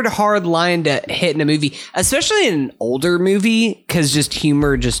hard line to hit in a movie, especially in an older movie, because just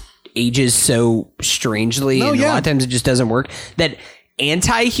humor just ages so strangely, and a lot of times it just doesn't work. That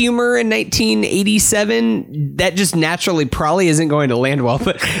anti-humor in 1987, that just naturally probably isn't going to land well.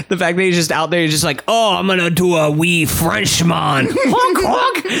 But the fact that he's just out there, he's just like, oh, I'm gonna do a wee Frenchman. Honk,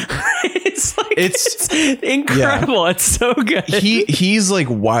 honk. It's incredible. It's so good. He's like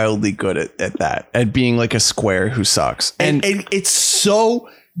wildly good at that, at being like a square who sucks. And it's so,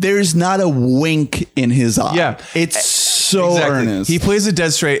 there's not a wink in his eye. Yeah. It's so earnest. He plays it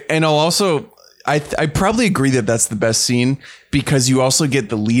dead straight. And I'll also, I probably agree that that's the best scene, because you also get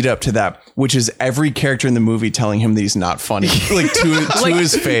the lead up to that, which is every character in the movie telling him that he's not funny, like to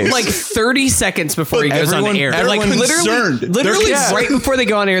his face, like 30 seconds before he goes on air. They're like literally right before they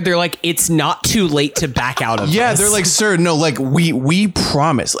go on air, they're like, it's not too late to back out of this. They're like, sir, no, like we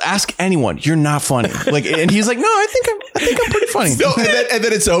promise. Ask anyone, you're not funny. Like, and he's like, no, I think I'm pretty funny. No, and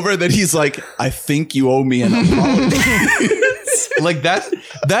then it's over. Then he's like, I think you owe me an apology. Like that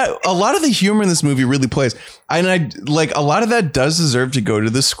a lot of the humor in this movie really plays, and I like a lot of that does deserve to go to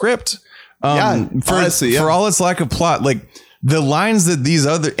the script. For all its lack of plot, like the lines that these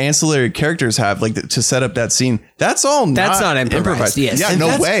other ancillary characters have, like to set up that scene, that's not improvised. Yes. Yeah, And no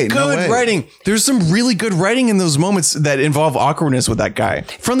that's way. Good writing. There's some really good writing in those moments that involve awkwardness with that guy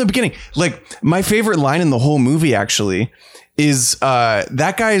from the beginning. Like my favorite line in the whole movie actually is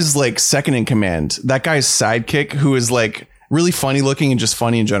that guy's like second in command. That guy's sidekick, who is like really funny looking and just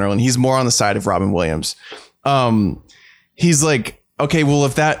funny in general, and he's more on the side of Robin Williams. He's like, okay, well,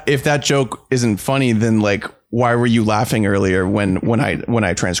 if that joke isn't funny, then like, why were you laughing earlier when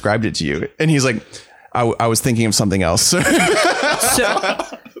I transcribed it to you? And he's like, I was thinking of something else. So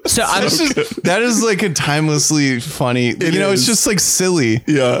that is like a timelessly funny. It's just like silly.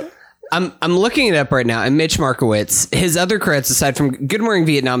 Yeah. I'm looking it up right now, and Mitch Markowitz, his other credits aside from Good Morning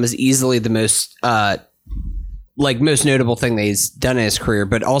Vietnam, is easily the most most notable thing that he's done in his career.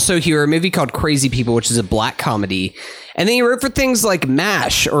 But also he wrote a movie called Crazy People, which is a black comedy, and then he wrote for things like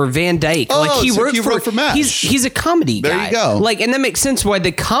MASH or Van Dyke. He wrote for MASH. He's a comedy guy. There you go. And that makes sense why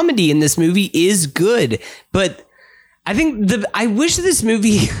the comedy in this movie is good, but I think I wish this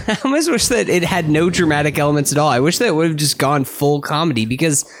movie, I almost wish that it had no dramatic elements at all. I wish that it would have just gone full comedy,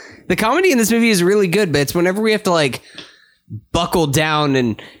 because the comedy in this movie is really good, but it's whenever we have to like buckle down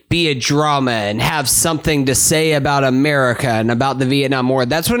and be a drama and have something to say about America and about the Vietnam War.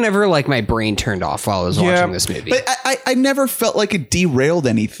 That's whenever like my brain turned off while I was watching this movie. But I never felt like it derailed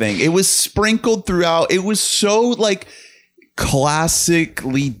anything. It was sprinkled throughout. It was so like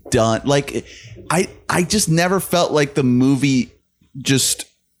classically done. Like I just never felt like the movie just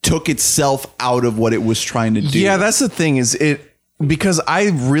took itself out of what it was trying to do. Yeah, that's the thing, is because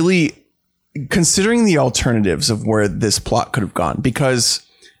I really, considering the alternatives of where this plot could have gone, because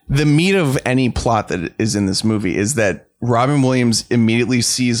the meat of any plot that is in this movie is that Robin Williams immediately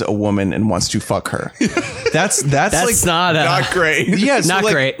sees a woman and wants to fuck her. That's like not great. Yeah, not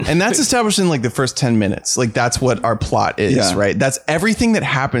great. And that's established in like the first 10 minutes. Like that's what our plot is, right? That's everything that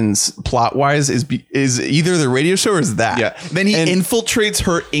happens plot wise is either the radio show or is that. Yeah. Then he infiltrates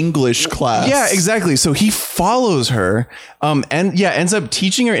her English class. Yeah, exactly. So he follows her, ends up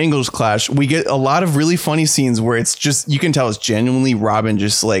teaching her English class. We get a lot of really funny scenes where it's just, you can tell it's genuinely Robin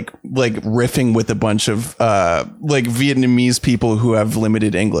just like riffing with a bunch of like Vietnamese people who have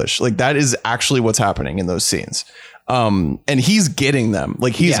limited English. Like that is actually what's happening in those scenes. And he's getting them,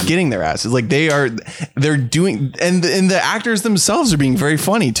 like he's getting their asses. Like they're doing, and the actors themselves are being very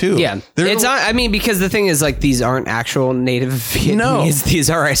funny too. Yeah, it's not. I mean, because the thing is, like, these aren't actual native Vietnamese. No. These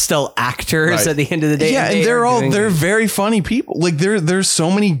are still actors at the end of the day. Yeah, and they're very funny people. Like there's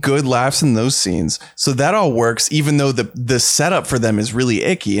so many good laughs in those scenes, so that all works. Even though the setup for them is really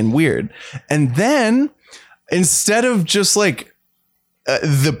icky and weird, and then instead of just like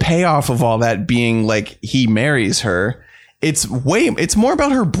the payoff of all that being like he marries her, it's more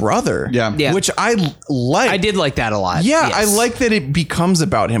about her brother. Yeah. Which I like. I did like that a lot. Yeah, yes. I like that it becomes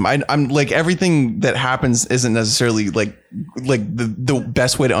about him. I'm like, everything that happens isn't necessarily like the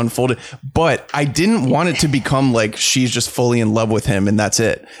best way to unfold it, but I didn't want it to become like she's just fully in love with him and that's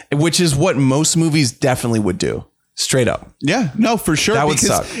it, which is what most movies definitely would do. Straight up. Yeah, no, for sure. That would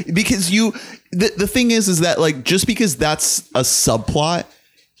suck. Because the thing is that like, just because that's a subplot,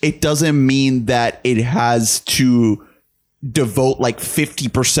 it doesn't mean that it has to devote like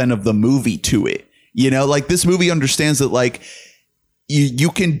 50% of the movie to it. You know, like this movie understands that like you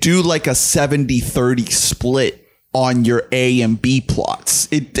can do like a 70-30 split on your A and B plots.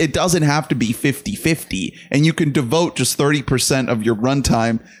 It doesn't have to be 50-50, and you can devote just 30% of your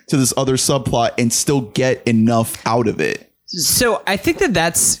runtime to this other subplot and still get enough out of it. So I think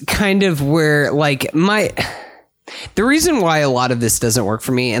that's kind of where like the reason why a lot of this doesn't work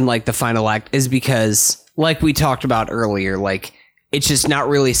for me and like the final act is because like we talked about earlier, like it's just not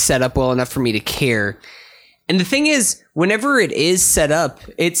really set up well enough for me to care. And the thing is, whenever it is set up,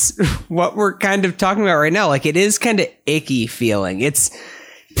 it's what we're kind of talking about right now. Like it is kind of icky feeling. It's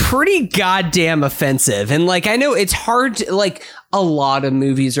pretty goddamn offensive. And like, I know it's hard to, like, a lot of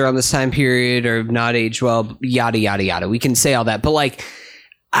movies around this time period are not aged well, yada, yada, yada. We can say all that. But like,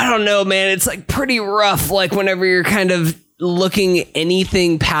 I don't know, man. It's like pretty rough. Like whenever you're kind of looking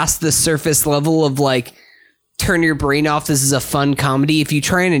anything past the surface level of like, turn your brain off. This is a fun comedy. If you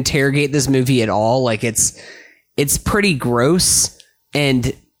try and interrogate this movie at all, like it's pretty gross.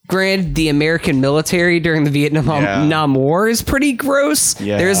 And granted, the American military during the Vietnam War is pretty gross.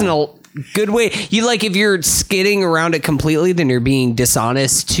 Yeah. There isn't a good way. You like if you're skidding around it completely, then you're being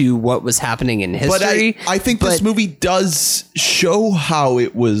dishonest to what was happening in history. But I think this movie does show how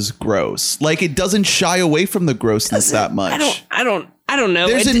it was gross. Like it doesn't shy away from the grossness that much. I don't know.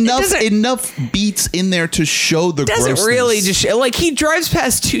 There's enough beats in there to show the grossness. Doesn't really just show, like he drives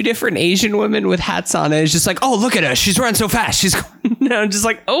past two different Asian women with hats on, and it's just like, oh, look at her, she's running so fast. She's I'm just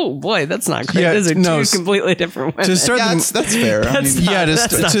like, oh boy, that's not great. Yeah, Those are two completely different women. To start that's fair.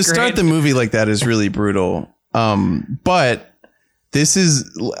 To start the movie like that is really brutal. But this is,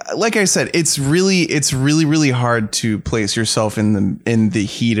 like I said, it's really hard to place yourself in the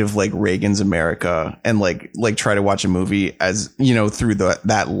heat of like Reagan's America and like try to watch a movie as, you know, through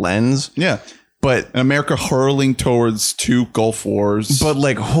that lens. Yeah. But America hurling towards two Gulf Wars. But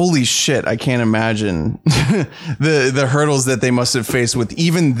like, holy shit, I can't imagine the hurdles that they must have faced with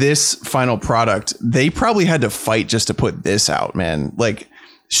even this final product. They probably had to fight just to put this out, man. Like,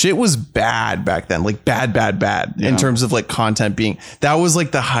 shit was bad back then, like bad in terms of like content being, that was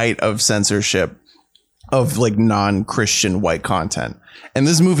like the height of censorship of like non-Christian white content. And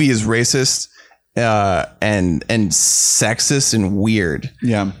this movie is racist and sexist and weird.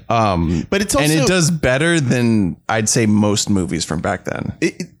 Yeah. But it's also, and it does better than I'd say most movies from back then.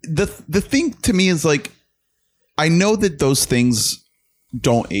 The thing to me is like, I know that those things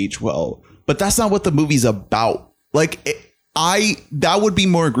don't age well, but that's not what the movie's about. Like, that would be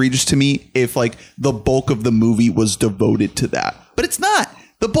more egregious to me if like the bulk of the movie was devoted to that, but it's not.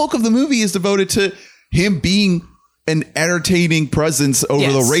 The bulk of the movie is devoted to him being an entertaining presence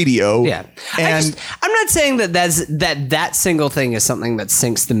over the radio. Yeah. And I'm not saying that single thing is something that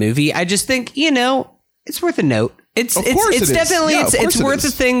sinks the movie. I just think, you know, it's worth a note. It's definitely worth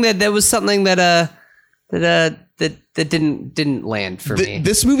a thing that was something that didn't land for me.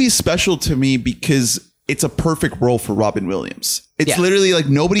 This movie is special to me because it's a perfect role for Robin Williams. It's literally like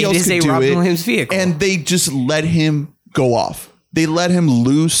nobody else could do it. Robin Williams vehicle. And they just let him go off. They let him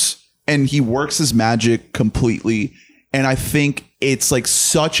loose and he works his magic completely. And I think it's like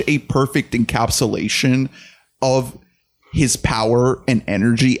such a perfect encapsulation of his power and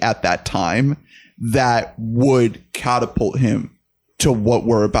energy at that time that would catapult him to what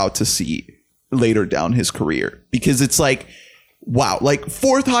we're about to see later down his career. Because it's like, wow, like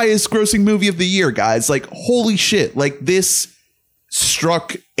fourth highest grossing movie of the year, guys. Like, holy shit. Like this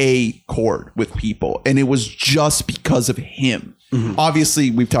struck a chord with people and it was just because of him. Mm-hmm.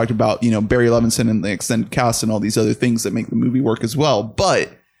 Obviously, we've talked about, you know, Barry Levinson and the extended cast and all these other things that make the movie work as well. But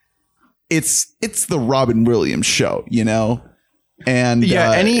it's the Robin Williams show, you know? And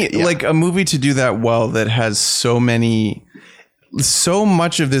like a movie to do that well that has so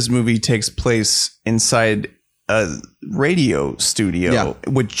much of this movie takes place inside a radio studio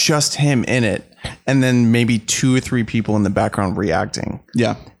with just him in it and then maybe 2 or 3 people in the background reacting.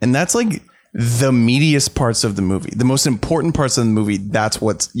 Yeah. And that's like the meatiest parts of the movie, the most important parts of the movie. That's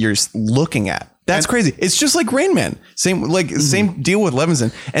what you're looking at. That's crazy. It's just like Rain Man. Same deal with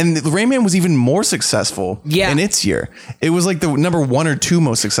Levinson. And Rain Man was even more successful in its year. It was like the number 1 or 2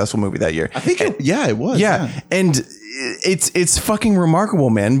 most successful movie that year. I think it was. Yeah. And it's fucking remarkable,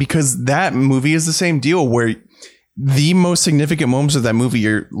 man, because that movie is the same deal where the most significant moments of that movie,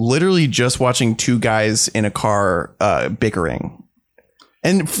 you're literally just watching 2 guys in a car bickering.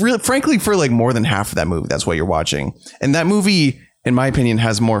 And frankly, for like more than half of that movie, that's what you're watching. And that movie, in my opinion,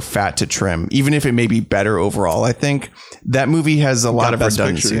 has more fat to trim, even if it may be better overall. I think that movie has a lot of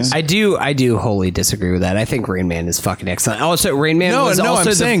redundancies. I do wholly disagree with that. I think Rain Man is fucking excellent. Also, Rain Man was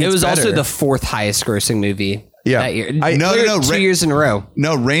also the 4th highest grossing movie Yeah. that year. No, 2 years in a row.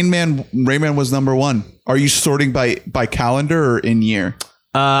 No, Rain Man was number one. Are you sorting by calendar or in year?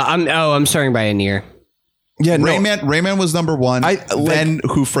 I'm starting by a year. Yeah, no. Rain Man was number one. Then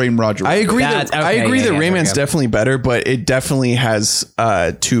Who Framed Roger Rabbit. I agree That's- that I okay, agree yeah, that yeah, Rain Man's okay. definitely better, but it definitely has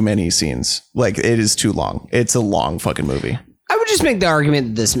too many scenes. Like, it is too long. It's a long fucking movie. I would just make the argument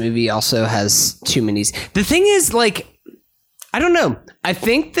that this movie also has too many. The thing is, like, I don't know. I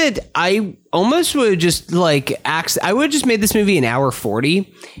think that I almost would just I would just made this movie an hour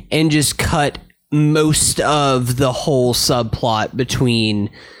 40 and just cut most of the whole subplot between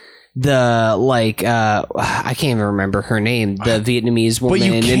the I can't even remember her name, the Vietnamese woman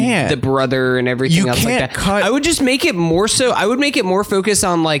you can't. and the brother and everything You else like can't that. cut- I would just make it more so. I would make it more focused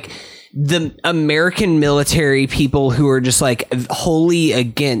on like the American military people who are just like wholly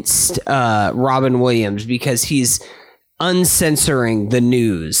against Robin Williams because he's uncensoring the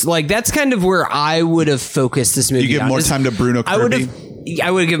news. Like that's kind of where I would have focused this movie. You give on. more Just- time to Bruno I would Kirby. have.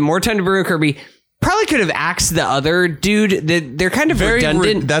 I would give more time to Bruno Kirby. Probably could have axed the other dude. They're kind of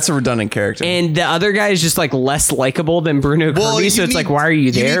redundant. That's a redundant character. And the other guy is just like less likable than Bruno Kirby. So it's like, why are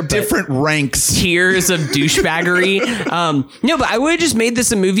you there? need different ranks. Tiers of douchebaggery. No, but I would have just made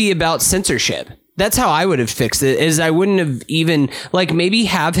this a movie about censorship. That's how I would have fixed it. Is I wouldn't have even like maybe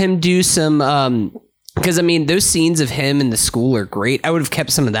have him do some because I mean those scenes of him in the school are great. I would have kept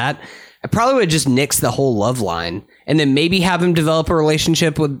some of that. I probably would have just nixed the whole love line and then maybe have him develop a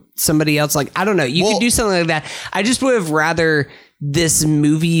relationship with somebody else. Like, I don't know. You could do something like that. I just would have rather this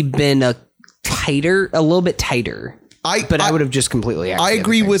movie been a little bit tighter. But I would have just completely axed I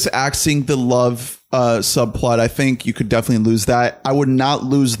agree everything. with axing the love subplot. I think you could definitely lose that. I would not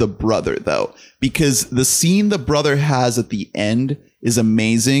lose the brother though, because the scene the brother has at the end is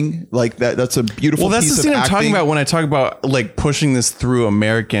amazing. Like that's a beautiful. Well, that's piece the scene of I'm talking acting. about when I talk about like pushing this through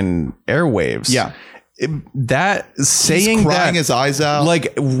American airwaves. Yeah. Saying He's crying that, his eyes out.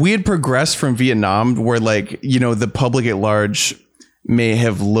 like we had progressed from Vietnam where like, you know, the public at large may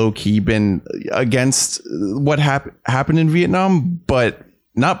have low key been against what happened in Vietnam, but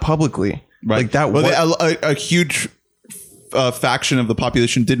not publicly. Right. Like that. Well, a huge faction of the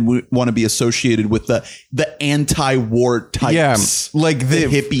population didn't want to be associated with the anti-war types. Yeah, like the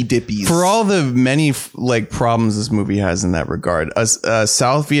hippie dippies. For all the many like problems this movie has in that regard, a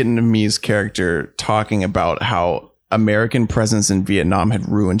South Vietnamese character talking about how American presence in Vietnam had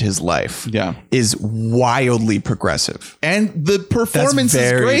ruined his life. Yeah. Is wildly progressive. And the performance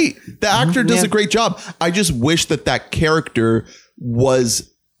is very- great. The actor does Yeah. a great job. I just wish that character was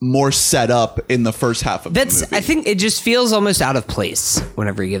more set up in the first half of the movie. I think it just feels almost out of place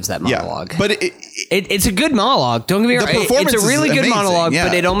whenever he gives that monologue. But It's a good monologue. Don't get me wrong. performance It's a really is good amazing, monologue, yeah.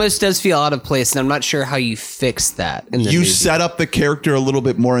 but it almost does feel out of place, and I'm not sure how you fix that in the you movie. set up the character a little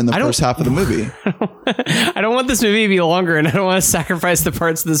bit more in the first half of the movie. I don't want this movie to be longer, and I don't want to sacrifice the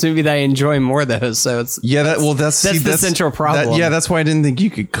parts of this movie that I enjoy more, though. So it's That's the central problem. That's why I didn't think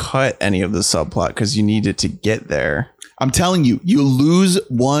you could cut any of the subplot because you needed to get there. I'm telling you, you lose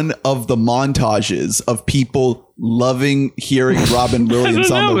one of the montages of people loving hearing Robin Williams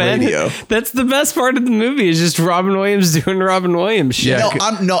on the radio. That's the best part of the movie is just Robin Williams doing Robin Williams shit. Yeah.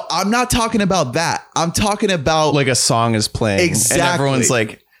 I'm not talking about that. I'm talking about Like a song is playing, Exactly. and everyone's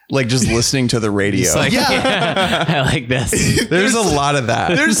like just listening to the radio. I like this. There's a lot of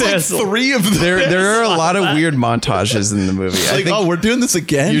that. there's like three of them. There are a lot of weird montages in the movie. I Like, think oh, we're doing this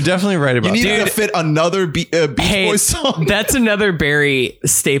again. you're definitely right You about need that. to fit another Beach Boys song. That's another Barry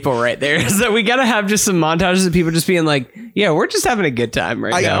staple right there. So we got to have just some montages of people just being like, yeah, we're just having a good time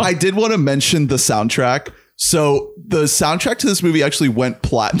right now. I did want to mention the soundtrack. So the soundtrack to this movie actually went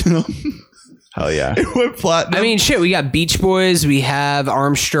platinum. Hell yeah. It went platinum. I mean, shit, we got Beach Boys, we have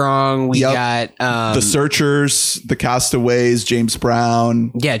Armstrong, we Yep. got the Searchers, the Castaways, James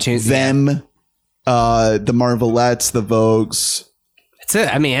Brown, yeah, James. them, the Marvelettes, the Vogues.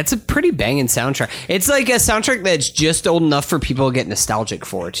 It's a pretty banging soundtrack. It's like a soundtrack that's just old enough for people to get nostalgic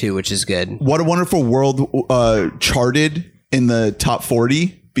for too, which is good. What a Wonderful World charted in the top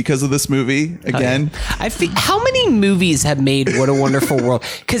 40 because of this movie again. I feel, how many movies have made What a Wonderful World?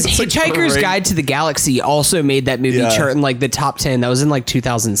 Because Hitchhiker's great- Guide to the Galaxy also made that movie Yeah. chart in like the top 10. That was in like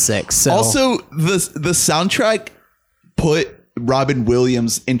 2006. So Also, the soundtrack put Robin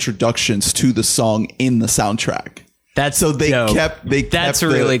Williams' introductions to the song in the soundtrack. that's So they dope. kept That's the-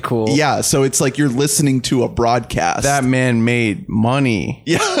 really cool. Yeah, so it's like you're listening to a broadcast. That man made money.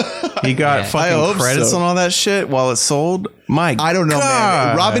 yeah. He got I fucking hope credits so. on all that shit while it sold. My I don't know, man.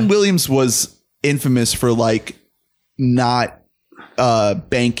 God. Robin Williams was infamous for like not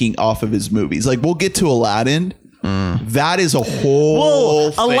banking off of his movies. Like we'll get to Aladdin, That is a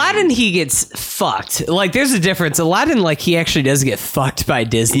whole thing. Aladdin, he gets fucked. Like, there's a difference. Aladdin, like, he actually does get fucked by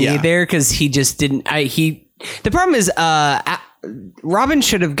Disney there because he just didn't. The problem is, Robin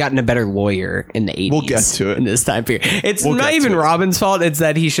should have gotten a better lawyer in the 80s. We'll get to it in this time period. It's not even Robin's fault. It's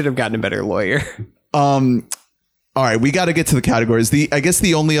that he should have gotten a better lawyer. All right, we got to get to the categories. I guess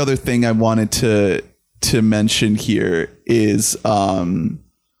the only other thing I wanted to mention here is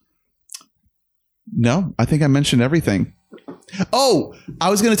no, I think I mentioned everything. Oh, I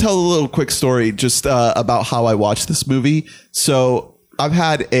was going to tell a little quick story just about how I watched this movie. So I've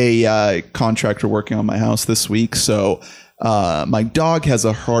had a contractor working on my house this week. So my dog has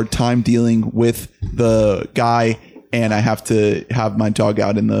a hard time dealing with the guy, and I have to have my dog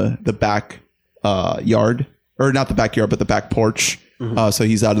out in the back yard, or not the backyard, but the back porch. So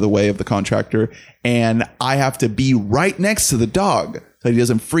he's out of the way of the contractor, and I have to be right next to the dog so he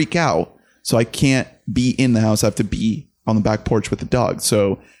doesn't freak out. So I can't be in the house. I have to be on the back porch with the dog.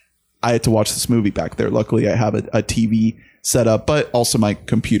 So I had to watch this movie back there. Luckily, I have a TV set up, but also my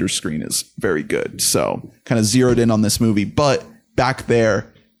computer screen is very good. So kind of zeroed in on this movie. But back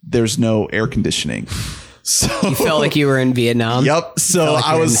there, there's no air conditioning. So You felt like you were in Vietnam? Yep. So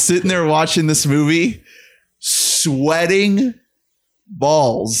I was sitting there watching this movie, sweating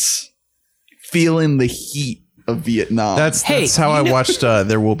balls, feeling the heat of Vietnam. That's how I watched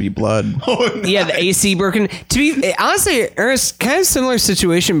There Will Be Blood. Yeah, the AC broken. To be honestly, Ernest, kind of similar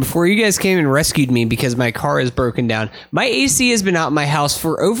situation before you guys came and rescued me because my car is broken down. My AC has been out in my house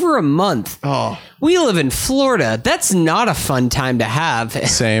for over a month. Oh, We live in Florida. That's not a fun time to have.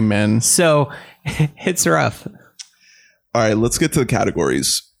 Same, man. So it's rough. all right. Let's get to the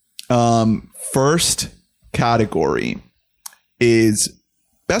categories. First category is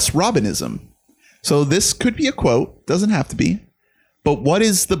best Robinism. So this could be a quote, doesn't have to be. But what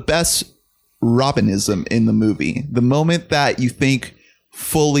is the best Robinism in the movie? The moment that you think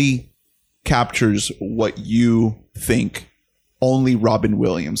fully captures what you think only Robin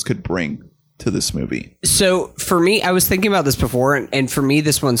Williams could bring to this movie. So for me, I was thinking about this before, and for me,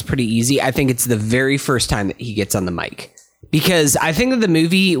 this one's pretty easy. I think it's the very first time that he gets on the mic. Because I think of the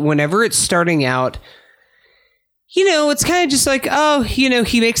movie, whenever it's starting out, you know, it's kind of just like, oh, you know,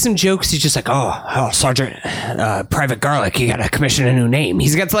 he makes some jokes. He's just like, oh, Sergeant, Private Garlic, you got to commission a new name.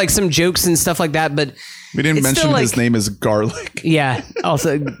 He's got like some jokes and stuff like that, but We didn't mention his name is Garlic. yeah,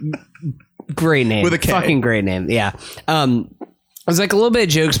 also great name. With a K. Fucking great name. Yeah. It was like a little bit of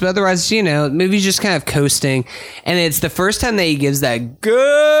jokes, but otherwise, you know, the movie's just kind of coasting. And it's the first time that he gives that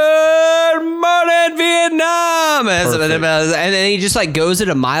good morning, Vietnam. And then he just like goes at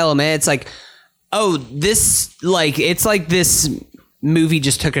a mile a minute. It's like, oh, this, like, it's like this movie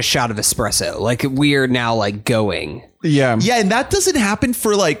just took a shot of espresso. Like, we are now like going. Yeah. Yeah, and that doesn't happen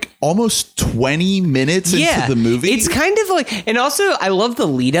for like almost 20 minutes into the movie. It's kind of like, and also I love the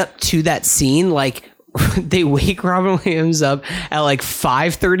lead up to that scene. Like, they wake Robin Williams up at like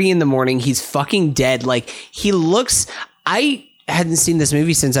 5:30 in the morning. He's fucking dead. Like, he looks, I hadn't seen this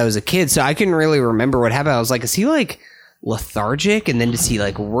movie since I was a kid, so I couldn't really remember what happened. I was like, is he like lethargic? And then does he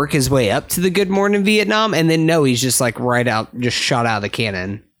like work his way up to the Good Morning Vietnam? And then no, he's just like right out, just shot out of the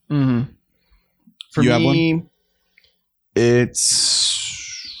cannon. Mm-hmm. For You have me,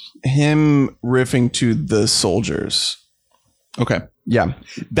 it's him riffing to the soldiers. Okay. Yeah.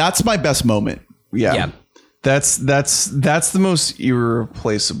 That's my best moment. Yeah. That's the most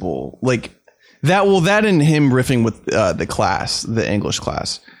irreplaceable. Like that. Well, that and him riffing with the class, the English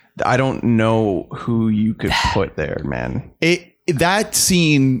class. I don't know who you could put there, man. That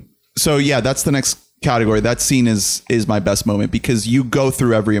scene. So yeah, that's the next category. That scene is my best moment because you go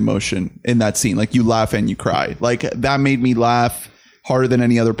through every emotion in that scene. Like you laugh and you cry. Like that made me laugh harder than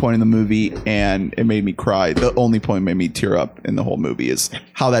any other point in the movie, and it made me cry. The only point made me tear up in the whole movie is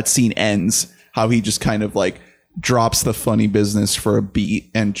how that scene ends. How he just kind of like drops the funny business for a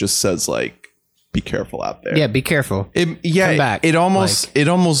beat and just says like, "Be careful out there." Yeah, be careful. Come back. It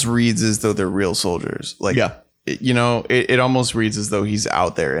almost reads as though they're real soldiers. Like, Yeah. It almost reads as though he's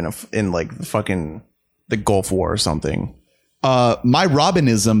out there in like the fucking the Gulf War or something. My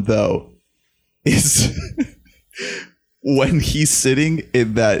Robinism though is when he's sitting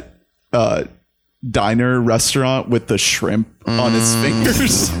in that diner restaurant with the shrimp on his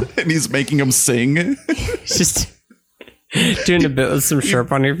fingers and he's making him sing. Just doing a bit with some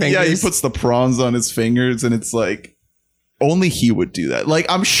shrimp on your fingers. Yeah, he puts the prawns on his fingers and it's like only he would do that. Like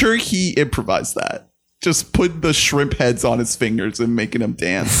I'm sure he improvised that. Just put the shrimp heads on his fingers and making him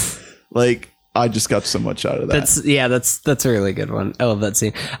dance. Like I just got so much out of that. That's a really good one. I love that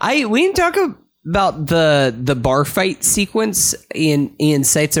scene. We didn't talk about the bar fight sequence in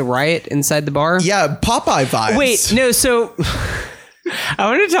Sights of Riot inside the bar? Yeah, Popeye vibes. Wait, no. So I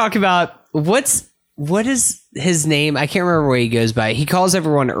want to talk about what is his name? I can't remember what he goes by. He calls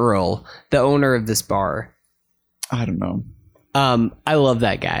everyone Earl, the owner of this bar. I don't know. I love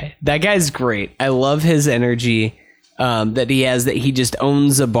that guy. That guy's great. I love his energy that he has, that he just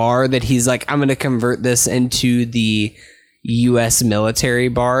owns a bar, that he's like, I'm going to convert this into the U.S. military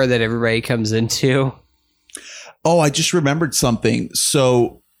bar that everybody comes into. Oh, I just remembered something.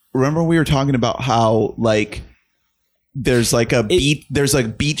 So remember we were talking about how like there's like a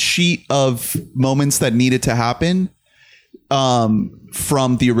beat sheet of moments that needed to happen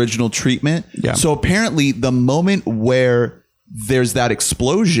from the original treatment. Yeah. So apparently the moment where there's that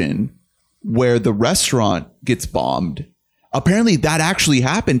explosion where the restaurant gets bombed, apparently that actually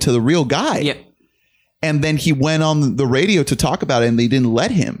happened to the real guy. Yep. And then he went on the radio to talk about it and they didn't let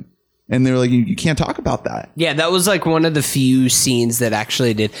him. And they were like, you can't talk about that. Yeah, that was like one of the few scenes that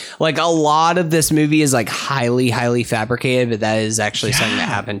actually did. Like a lot of this movie is like highly, highly fabricated, but that is actually something that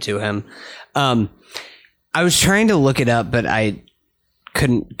happened to him. I was trying to look it up, but I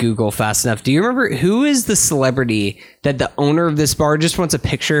couldn't Google fast enough. Do you remember who is the celebrity that the owner of this bar just wants a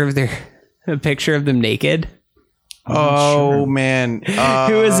picture of them naked? Oh man,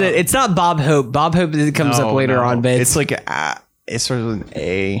 Who is it? It's not Bob Hope. Bob Hope comes up later on, but it's like it's sort of an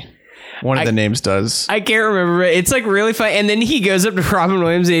A. One of the names does. I can't remember. It's like really fun. And then he goes up to Robin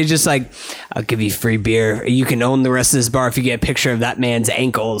Williams and he's just like, I'll give you free beer. You can own the rest of this bar if you get a picture of that man's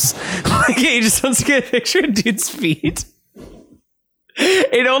ankles. Like he just wants to get a picture of dude's feet.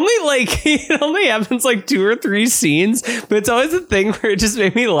 It only happens like 2 or 3 scenes, but it's always a thing where it just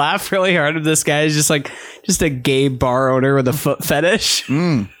made me laugh really hard. If this guy is just a gay bar owner with a foot fetish.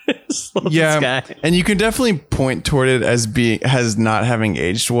 Yeah, this guy. and you can definitely point toward it as not having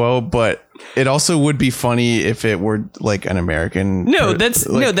aged well, but it also would be funny if it were like an American. That's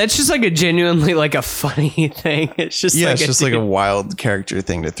just like a genuinely like a funny thing. It's just it's just like a wild character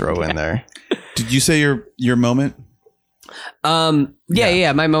thing to throw in there. Did you say your moment?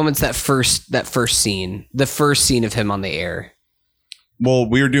 Yeah. My moment's that first scene, the first scene of him on the air. Well,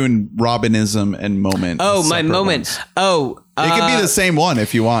 we were doing Robinism and moment. Oh, my moment. Ones. Oh, It could be the same one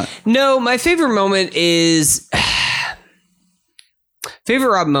if you want. No, my favorite moment is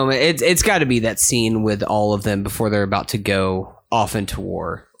favorite Robin moment. It's got to be that scene with all of them before they're about to go off into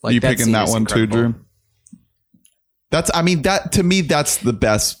war. Like you picking that one incredible. too, Drew? That to me, that's the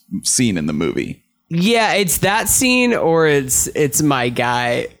best scene in the movie. Yeah, it's that scene, or it's my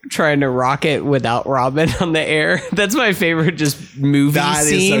guy trying to rock it without Robin on the air. That's my favorite just movie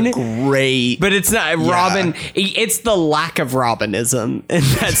scene. That is a great. But it's not Robin. It's the lack of Robinism in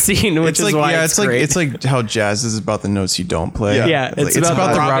that scene, which is why it's great. It's like how jazz is about the notes you don't play. Yeah, it's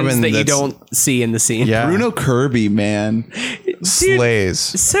about the Robins that you don't see in the scene. Yeah. Bruno Kirby, man, slays.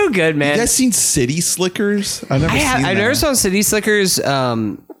 So good, man. you guys seen City Slickers? I've never saw City Slickers.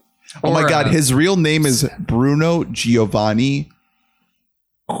 Oh my God, his real name is Bruno Giovanni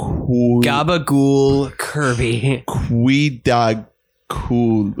Gabagool Kirby. Kuidagulu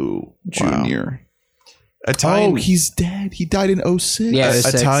Jr. Italian. Oh, he's dead. He died in 06. Yeah,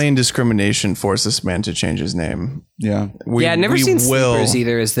 Italian discrimination forced this man to change his name. Yeah. I've never seen Sleepers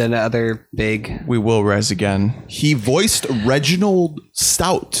either. Is the other big. We will rise again. He voiced Reginald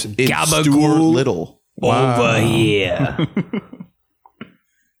Stout in Gabagool. Stuart Little. Over here.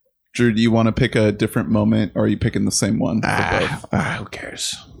 Drew, do you want to pick a different moment, or are you picking the same one? Who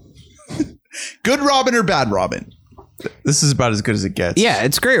cares? Good Robin or bad Robin? This is about as good as it gets. Yeah,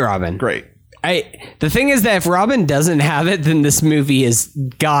 it's great, Robin. Great. The thing is that if Robin doesn't have it, then this movie is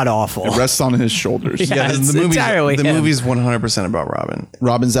god awful. It rests on his shoulders. Yeah, it's entirely the him. movie's 100% about Robin.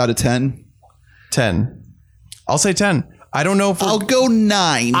 Robin's out of 10. 10. I'll say 10. I don't know if I'll go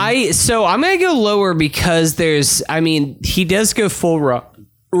 9. So I'm gonna go lower because he does go full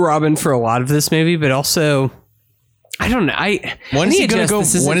Robin for a lot of this movie, but also I don't know. When is he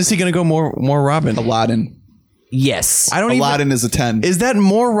gonna go more Robin? Aladdin. Yes. Aladdin is a 10. Is that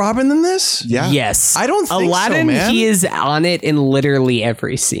more Robin than this? Yeah. Yes. I don't think Aladdin, so, man. he is on it in literally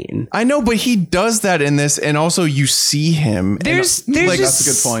every scene. I know, but he does that in this, and also you see him. There's Like, just,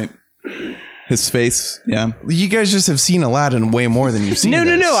 that's a good point. His face. Yeah. You guys just have seen Aladdin way more than you've seen. No.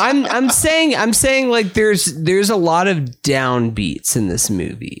 I'm saying like there's a lot of downbeats in this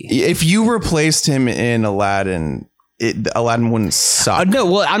movie. If you replaced him in Aladdin, Aladdin wouldn't suck.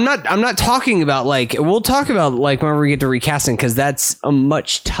 No, well, I'm not talking about like, we'll talk about like when we get to recasting, because that's a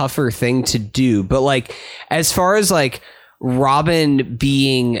much tougher thing to do. But like, as far as like Robin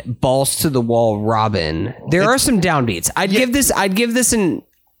being balls to the wall Robin, there are some downbeats. I'd give this an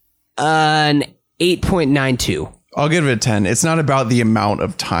An 8.92. I'll give it a 10. It's not about the amount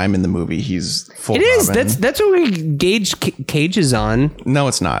of time in the movie he's full. It is. Robin. That's what we gauge Cage's on. No,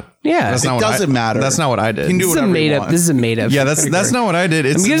 it's not. Yeah. That's It not doesn't matter. That's not what I did. You can do This is a whatever you made up. want. This is a made up. Yeah, that's not what I did.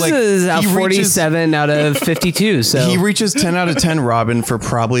 It's Because like this is a he reaches- 47 out of 52. So He reaches 10 out of 10 Robin for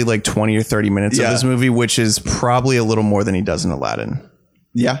probably like 20 or 30 minutes Yeah. of this movie, which is probably a little more than he does in Aladdin.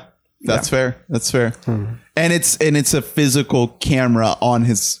 Yeah, that's fair. That's fair. And it's a physical camera on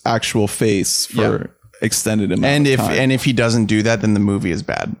his actual face for extended amount And of if time. if he doesn't do that, then the movie is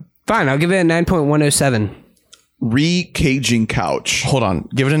bad. fine. I'll give it a 9.107. Recaging couch. Hold on,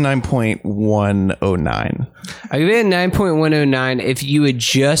 give it a 9.109. I'll give it a 9.109 if you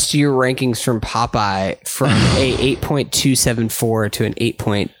adjust your rankings from Popeye from a 8.274 to an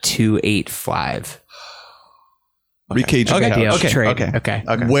 8.285. Recaging Okay, deal. couch. Okay.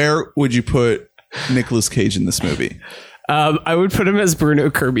 Where would you put Nicolas Cage in this movie? I would put him as Bruno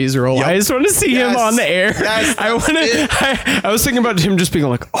Kirby's role. Yep. I just want to see him Yes. on the air. Yes, I want to. I was thinking about him just being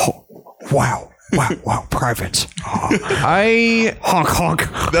like, "Oh, wow, private, I honk."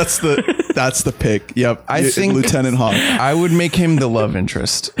 That's the pick. Yep. I think- Lieutenant Hawk. I would make him the love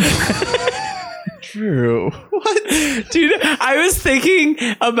interest. True. What? Dude, I was thinking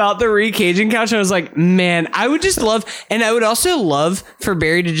about the recaging couch. And I was like, man, I would just love, and I would also love for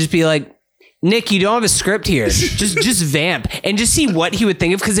Barry to just be like, Nick, you don't have a script here. Just vamp and just see what he would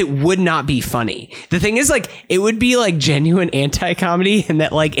think of, because it would not be funny. The thing is, like, it would be like genuine anti-comedy, and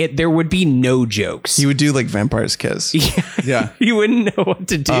that like there would be no jokes. He would do like Vampire's Kiss. Yeah. You wouldn't know what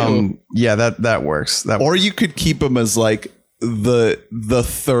to do. Yeah, that works. Or you could keep him as like the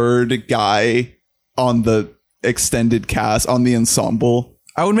third guy on the extended cast, on the ensemble.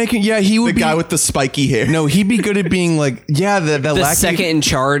 I would make him. Yeah, he would The be guy with the spiky hair. No, he'd be good at being like, yeah, the the lackey, second in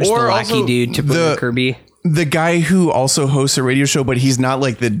charge, the Or lackey also dude to Bruno Kirby. the guy who also hosts a radio show, but he's not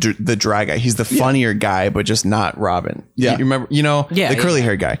like the dry guy. He's the funnier guy, but just not Robin. Yeah. You remember? Yeah, the curly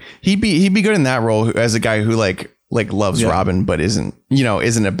hair guy. He'd be good in that role as a guy who like loves Robin, but isn't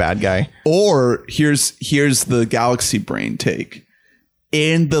a bad guy. Or here's the Galaxy Brain take.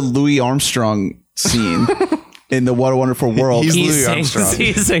 In the Louis Armstrong scene in the What a Wonderful World. He's He Louis sings, Armstrong.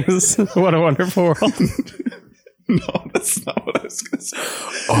 he sings "What a Wonderful World." No, that's not what I was going to say.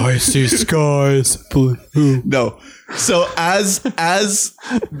 I see skies blue. No. So as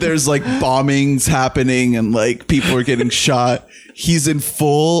there's like bombings happening and like people are getting shot, he's in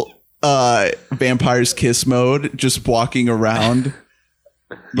full Vampire's Kiss mode, just walking around.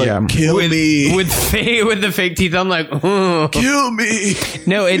 Like, Yeah. kill me. with the fake teeth. I'm like, Kill me.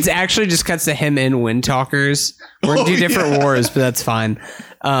 no, it's actually just cuts to him in Wind Talkers. We're in two different wars, but that's fine.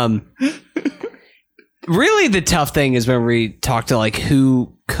 Really, the tough thing is when we talk to like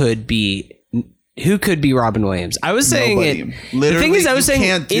who could be Robin Williams. I was saying Nobody. it. The Literally, thing is, I was you saying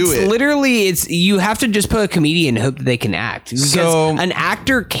can't do it's it. literally you have to just put a comedian and hope that they can act, because So- an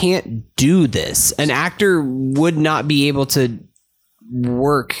actor can't do this. An actor would not be able to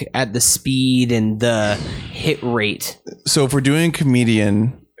work at the speed and the hit rate. So if we're doing a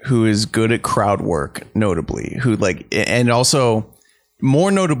comedian who is good at crowd work, notably, who like, and also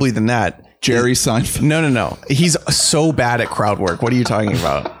more notably than that, Jerry Seinfeld. no, he's so bad at crowd work. What are you talking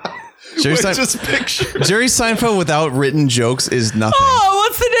about? Jerry, Wait, just picture. Jerry Seinfeld without written jokes is nothing. Oh,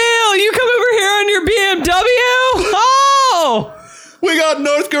 what's the deal? You come over here on your BMW? Oh, We got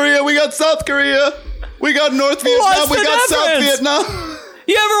North Korea. We got South Korea. We got North Vietnam. What's We the got South difference? Vietnam.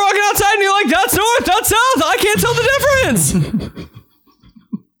 you ever walking outside and you're like, that's north, that's south. I can't tell the difference.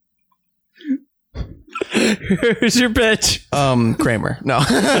 Here's your bitch. Kramer. No.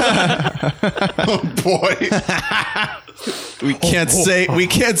 Boy. We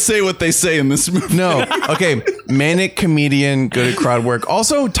can't say what they say in this movie. No. Okay. Manic comedian, good at crowd work.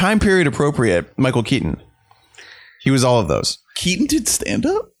 Also time period appropriate. Michael Keaton. He was all of those. Keaton did stand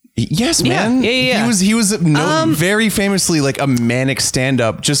up? Yes, man. yeah. He was very famously like a manic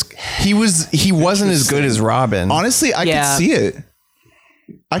stand-up. Just he wasn't as good as Robin. Honestly, I Yeah. could see it.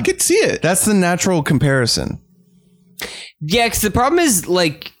 I could see it. That's the natural comparison. Yeah, because the problem is,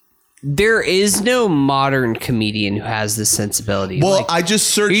 like, there is no modern comedian who has this sensibility. Well, like, I just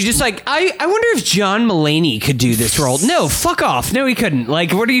searched. you're just like, I wonder if John Mulaney could do this role. No, fuck off. No, he couldn't.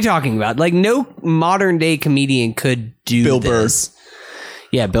 Like, what are you talking about? Like, no modern day comedian could do Bill Burr. this.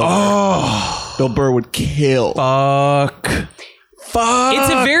 Yeah, Bill Burr. Bill Burr would kill. Fuck.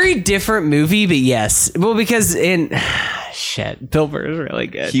 It's a very different movie, but yes. Well, because shit, Bill Burr is really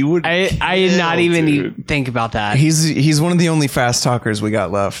good. He would I did not kill, even dude. think about that. He's one of the only fast talkers we got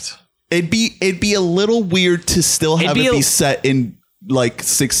left. It'd be a little weird to still have It'd be it be a- set in like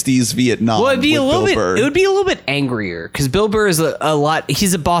 60s Vietnam. Well, it'd be with a little Bill bit. Burr. It would be a little bit angrier because Bill Burr is a lot.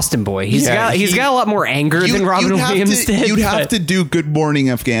 He's a Boston boy. He's got a lot more anger than Robin Williams did. You'd have but- to do Good Morning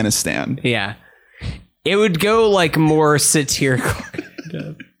Afghanistan. Yeah, it would go like more satirical.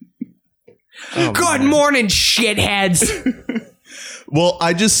 Good morning, shitheads. Well,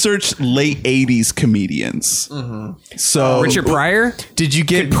 I just searched late 80s comedians. So Richard Pryor. Did you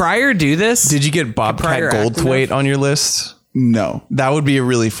get Could Pryor do this? Did you get Bobcat Pryor act Goldthwait on your list? no. That would be a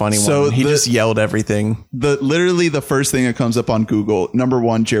really funny So one. He the- just yelled everything. Literally the first thing that comes up on Google, number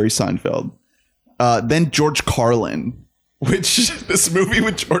 1, Jerry Seinfeld. Then George Carlin, which this movie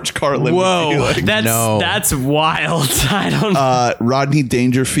with George Carlin. would be like, that's wild. I don't. Rodney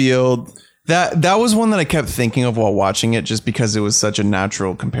Dangerfield. That was one that I kept thinking of while watching it, just because it was such a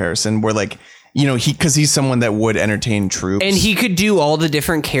natural comparison. Where like, you know, because he's someone that would entertain troops, And he could do all the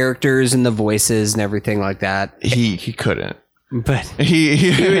different characters and the voices and everything like that. he couldn't. But He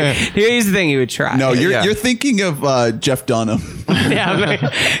here's the thing: he would try. No, Yeah. you're thinking of Jeff Dunham. Yeah, I'm like,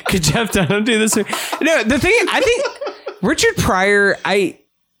 could Jeff Dunham do this? No, the thing I think Richard Pryor.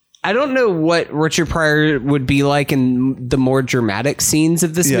 I don't know what Richard Pryor would be like in the more dramatic scenes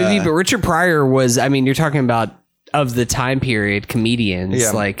of this Yeah. movie, but Richard Pryor was. I mean, you're talking about of the time period comedians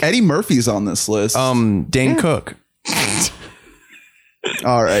Yeah. like. Eddie Murphy's on this list. Dane Cook.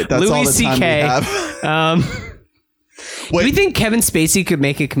 All right, that's all Louis the time we CK. have. Do you think Kevin Spacey could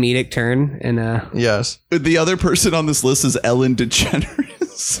make a comedic turn? And Yes. The other person on this list is Ellen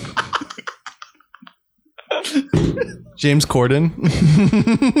DeGeneres. James Corden.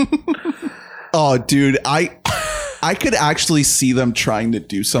 Oh, dude, I could actually see them trying to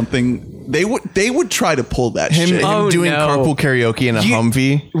do something. They would try to pull that shit. Him Oh, doing no. carpool karaoke in a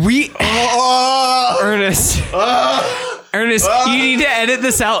Humvee. Ernest, you need to edit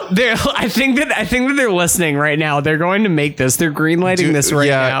this out. I think that they're listening right now. They're going to make this. They're greenlighting this right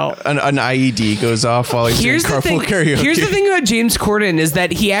now. An IED goes off while he's Here's doing the thing. carpool karaoke. Here's the thing about James Corden is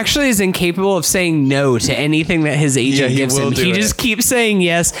that he actually is incapable of saying no to anything that his agent Yeah, he gives will him. do He it. just keeps saying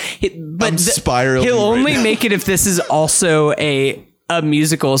yes. But I'm spiraling he'll right only now. make it if this is also a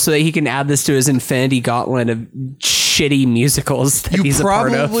musical, so that he can add this to his Infinity Gauntlet of shitty musicals that he's a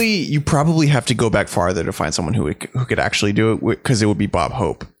part of. You probably have to go back farther to find someone who could actually do it, because it would be Bob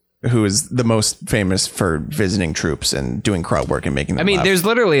Hope, who is the most famous for visiting troops and doing crowd work and making them I mean, laugh. there's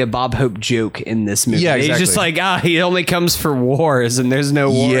literally a Bob Hope joke in this movie. Yeah, He's just exactly. like, he only comes for wars, and there's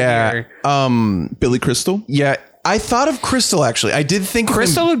no war yeah. here. Billy Crystal. Yeah, I thought of Crystal actually. I did think of him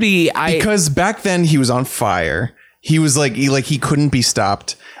Crystal would be because back then he was on fire. He was like he couldn't be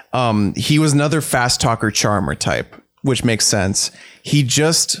stopped. He was another fast talker charmer type, which makes sense.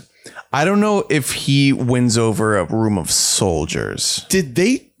 I don't know if he wins over a room of soldiers. Did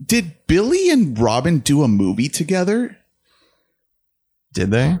Billy and Robin do a movie together? Did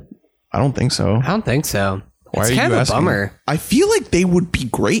they? I don't think so. I don't think so. Why It's are you kind of a asking? bummer. I feel like they would be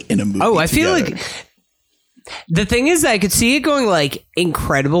great in a movie. Oh, I feel together. like the thing is that I could see it going like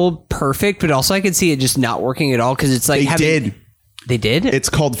incredible, perfect, but also I could see it just not working at all because it's like they did. They did. It's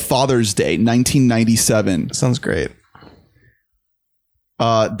called Father's Day, 1997. Sounds great.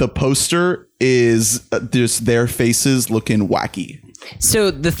 The poster is just their faces looking wacky. So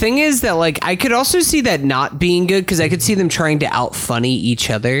the thing is that like I could also see that not being good because I could see them trying to out funny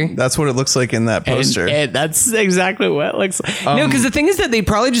each other. That's what it looks like in that poster. And that's exactly what it looks like. No, because the thing is that they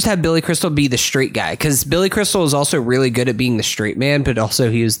probably just have Billy Crystal be the straight guy because Billy Crystal is also really good at being the straight man, but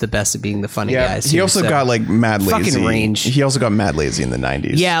also he was the best at being the funny guy. He also got like mad lazy. Fucking range. He also got mad lazy in the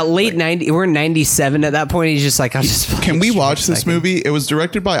 90s. yeah, late 90s. We're in 97 at that point. He's just like, I'll just. Can we watch this movie? It was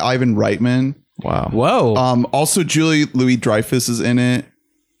directed by Ivan Reitman. Wow. Whoa. Also, Julie Louis-Dreyfus is in it.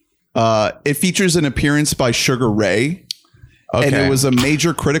 It features an appearance by Sugar Ray, and it was a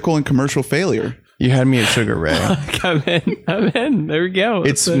major critical and commercial failure. You had me at Sugar Ray. I'm in. There we go.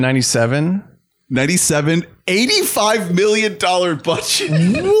 It's 97. 97, $85 million budget.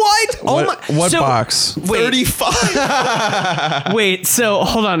 what? Oh my! What so, box? 35. Wait, so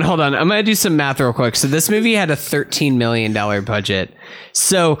hold on. I'm gonna do some math real quick. So this movie had a $13 million budget.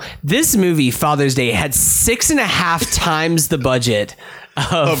 So this movie, Father's Day, had 6.5 times the budget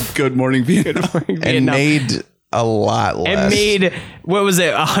of Good Morning Vietnam. And Vietnam. made a lot less. It made, what was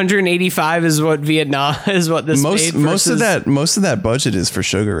it? 185 is what Vietnam is what this made. Most of that budget is for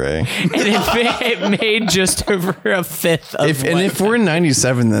Sugar Ray. And it made just over a fifth of If we're in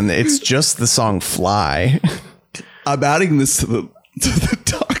 97, then it's just the song "Fly." I'm adding this to the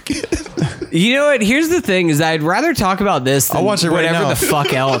docket. You know what? Here's the thing: is I'd rather talk about this than I'll watch it right whatever now. the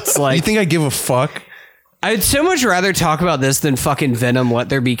fuck else. Like, You think I give a fuck? I'd so much rather talk about this than fucking Venom. Let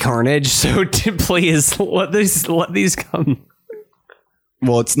There Be Carnage. So please let these come.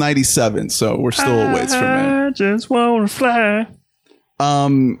 Well, it's 97, so we're still a ways from it. I just want to fly.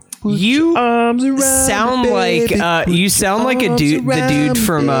 You sound like the dude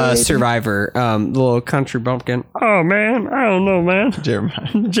from Survivor, the little country bumpkin. Oh, man. I don't know, man.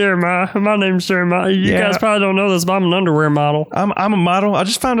 Jeremiah. My name's Jeremiah. You guys probably don't know this, but I'm an underwear model. I'm a model. I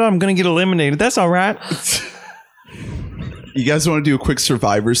just found out I'm going to get eliminated. That's all right. You guys want to do a quick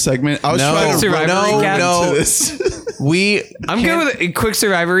Survivor segment? I was trying to Survivor recap? into this. I'm good with a quick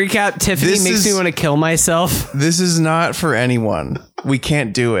Survivor recap. Tiffany makes me want to kill myself. This is not for anyone. We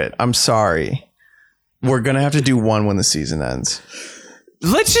can't do it. I'm sorry. We're going to have to do one when the season ends.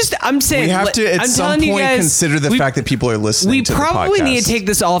 I'm saying We have to at some point consider the fact that people are listening we to the podcast. probably need to take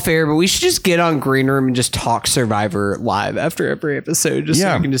this off air, but we should just get on Green Room and just talk Survivor live after every episode, just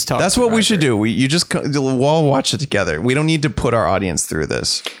so we can just talk. That's Survivor. what we should do. We'll all watch it together. We don't need to put our audience through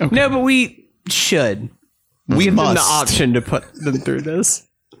this. Okay. No, but we should. We Give must. them the option to put them through this.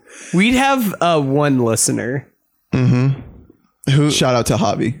 We'd have one listener. Shout out to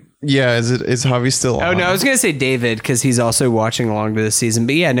Javi. Yeah, is Javi still on? Oh no, I was gonna say David because he's also watching along to this season.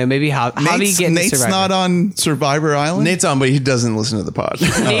 But yeah, no, maybe Javi getting Nate's Survivor. not on Survivor Island? Nate's on, but he doesn't listen to the pod.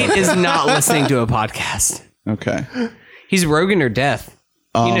 Nate is not listening to a podcast. Okay. He's Rogan or death.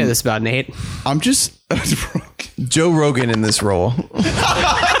 You know this about Nate. I'm just... Joe Rogan in this role.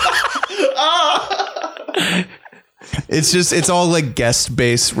 It's all like guest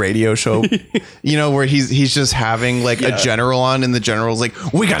based radio show, where he's just having like a general on, and the general's like,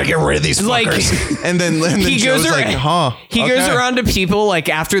 we got to get rid of these fuckers. And then he Joe's goes around, he goes around to people like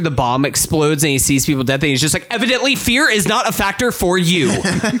after the bomb explodes and he sees people dead, and he's just like, evidently fear is not a factor for you.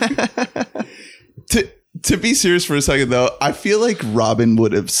 To be serious for a second, though, I feel like Robin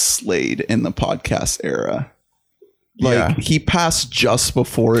would have slayed in the podcast era. Like, he passed just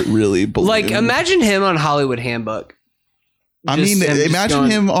before it really ballooned. Like, imagine him on Hollywood Handbook.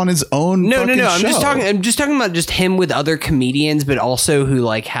 Imagine him on his own. No. Show. I'm just talking about just him with other comedians, but also who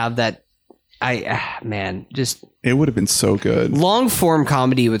like have that. It would have been so good. Long form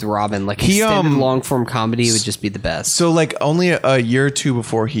comedy with Robin, like extended long form comedy would just be the best. So, like, only a year or two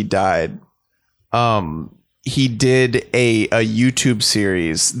before he died, he did a YouTube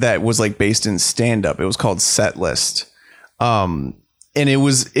series that was like based in stand up. It was called Set List. And it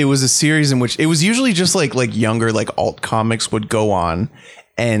was a series in which it was usually just like younger, like alt comics would go on.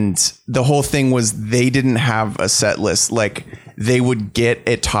 And the whole thing was they didn't have a set list. Like, they would get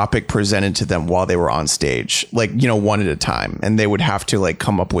a topic presented to them while they were on stage, like, one at a time. And they would have to like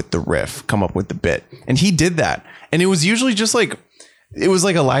come up with the riff, come up with the bit. And he did that. And it was usually just like, it was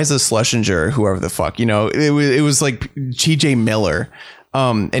like Eliza Schlesinger, whoever the fuck, it was like TJ Miller.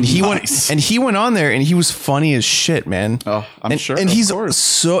 And he went on there and he was funny as shit, man. Oh, I'm sure. And he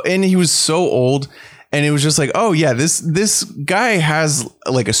was so old, and it was just like, oh yeah, this guy has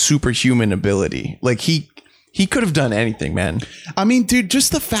like a superhuman ability. Like he could have done anything, man. I mean, dude,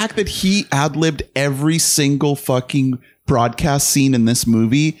 just the fact that he ad-libbed every single fucking broadcast scene in this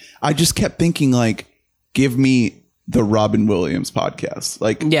movie, I just kept thinking like, give me the Robin Williams podcast.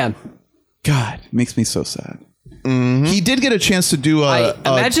 Like, yeah, God, it makes me so sad. Mm-hmm. He did get a chance to do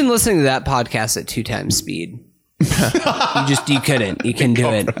imagine listening to that podcast at 2 times speed. you couldn't. You can do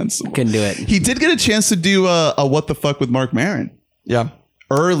it. You couldn't do it. He did get a chance to do a What the Fuck with Mark Maron. Yeah.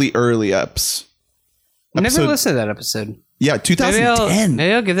 Early eps. I never listened to that episode. Yeah, 2010.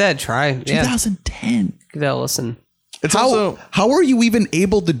 Maybe I'll give that a try. 2010. Give that a listen. It's how are you even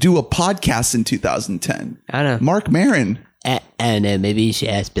able to do a podcast in 2010? I don't know. Mark Maron. I don't know. Maybe you should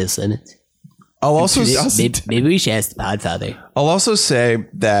ask Bill Simmons. I'll also maybe we should ask the Podfather. I'll also say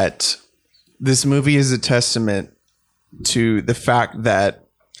that this movie is a testament to the fact that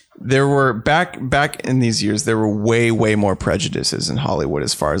there were back in these years, there were way more prejudices in Hollywood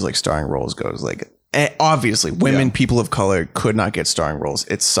as far as like starring roles goes. Like, obviously women, people of color could not get starring roles.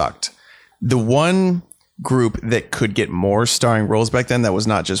 It sucked. The one group that could get more starring roles back then that was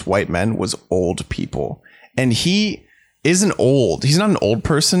not just white men was old people. And he isn't old. He's not an old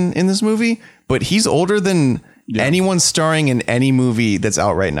person in this movie, but he's older than anyone starring in any movie that's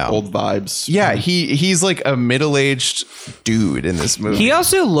out right now. Old vibes. Yeah, he's like a middle-aged dude in this movie. He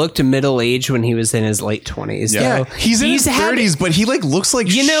also looked middle-aged when he was in his late 20s. Yeah, he's in his 30s, but he like looks like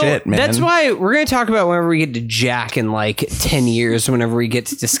shit, man. That's why we're going to talk about whenever we get to Jack in like 10 years, whenever we get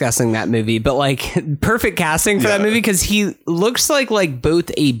to discussing that movie. But like, perfect casting for that movie because he looks like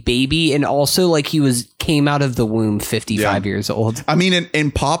both a baby and also like he came out of the womb 55 years old. I mean,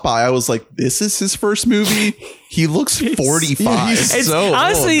 in Popeye, I was like, this is his first movie. He looks 45. It's so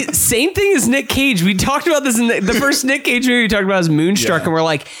honestly same thing as Nick Cage. We talked about this in the first Nick Cage movie we talked about is Moonstruck, and we're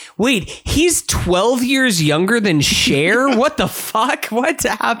like, wait, he's 12 years younger than Cher? What the fuck? What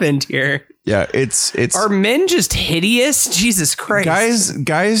happened here? Yeah, it's Are men just hideous? Jesus Christ.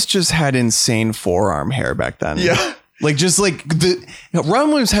 guys just had insane forearm hair back then. Yeah. Like Robin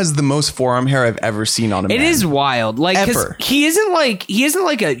Williams has the most forearm hair I've ever seen on a man. It is wild. Like, 'cause Ever. he isn't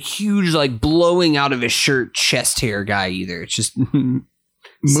like a huge, like, blowing out of his shirt chest hair guy either. It's just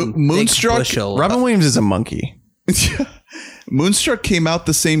Moonstruck. Robin Williams is a monkey. Moonstruck came out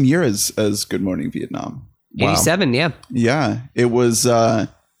the same year as Good Morning Vietnam. 87, yeah. Yeah, it was. So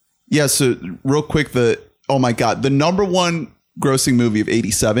real quick, the number one grossing movie of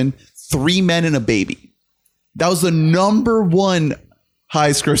 87, Three Men and a Baby. That was the number one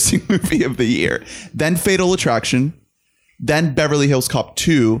highest grossing movie of the year. Then Fatal Attraction, then Beverly Hills Cop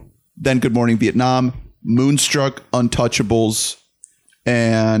 2, then Good Morning Vietnam, Moonstruck, Untouchables,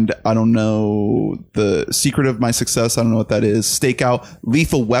 and I don't know, The Secret of My Success. I don't know what that is. Stakeout.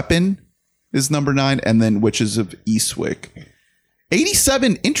 Lethal Weapon is number 9, and then Witches of Eastwick.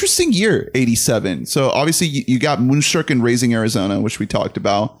 87, interesting year, 87. So obviously you got Moonstruck and Raising Arizona, which we talked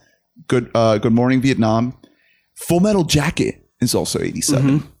about. Good Morning Vietnam. Full Metal Jacket is also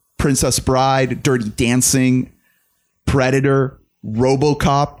 87. Princess Bride, Dirty Dancing, Predator,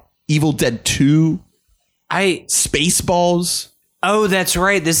 RoboCop, Evil Dead 2, Spaceballs. Oh, that's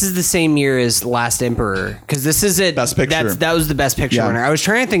right. This is the same year as Last Emperor, because this is it. Best Picture. That was the Best Picture winner. I was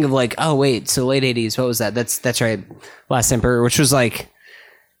trying to think of like, oh wait, so late 80s. What was that? That's right. Last Emperor, which was like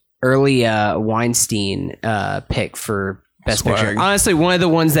early Weinstein pick for Best Picture. Honestly, one of the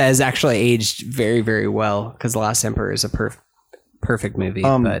ones that has actually aged very, very well, because The Last Emperor is a perfect movie.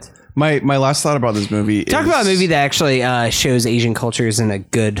 But my last thought about this movie talk about a movie that actually shows Asian cultures in a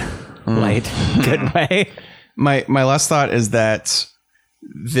good light, good way. My last thought is that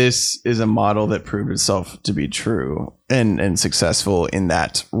this is a model that proved itself to be true and successful in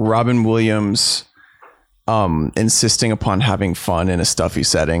that Robin Williams insisting upon having fun in a stuffy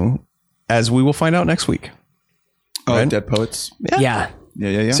setting, as we will find out next week. Oh, Right? Dead Poets. Yeah.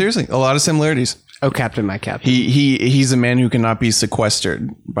 Yeah. Seriously, a lot of similarities. Oh, Captain, my Captain. He's a man who cannot be sequestered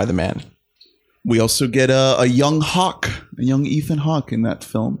by the man. We also get a young Hawk, a young Ethan Hawke in that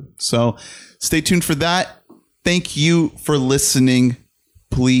film. So stay tuned for that. Thank you for listening.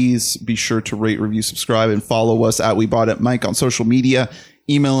 Please be sure to rate, review, subscribe, and follow us at We Bought It Mike on social media.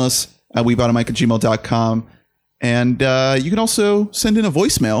 Email us at weboughtitmike@gmail.com. And you can also send in a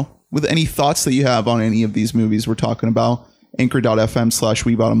voicemail with any thoughts that you have on any of these movies we're talking about.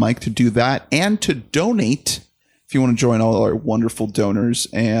 Anchor.fm/WeBoughtItMike to do that, and to donate if you want to join all our wonderful donors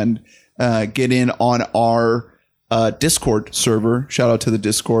and get in on our Discord server. Shout out to the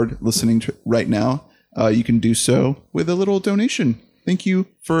Discord listening to right now. You can do so with a little donation. Thank you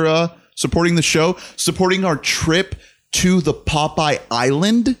for supporting the show, supporting our trip to the Popeye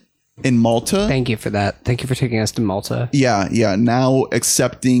Island in Malta. Thank you for that. Thank you for taking us to Malta. Yeah. Now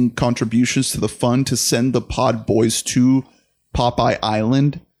accepting contributions to the fund to send the Pod Boys to Popeye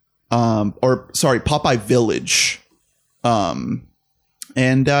Island, Popeye Village. You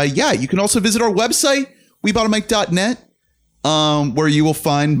can also visit our website, weboughtitmike.net, where you will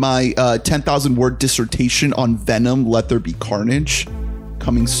find my 10,000 word dissertation on Venom, Let There Be Carnage,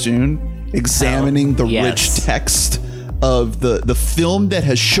 coming soon, examining the rich text of the film that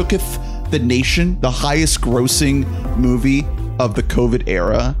has shooketh the nation, the highest grossing movie of the COVID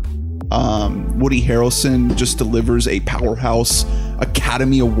era. Woody Harrelson just delivers a powerhouse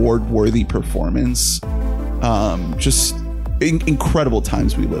Academy Award worthy performance. Just incredible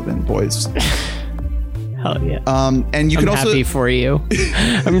times we live in, boys. Hell yeah. And you can I'm also happy for you.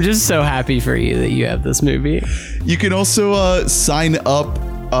 I'm just so happy for you that you have this movie. You can also sign up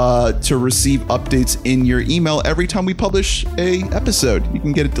to receive updates in your email every time we publish a episode. You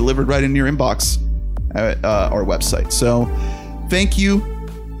can get it delivered right in your inbox at our website. So thank you,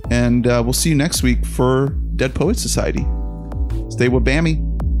 and we'll see you next week for Dead Poets Society. Stay with Bammy.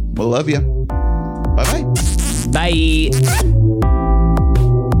 We'll love you. Bye-bye. Bye.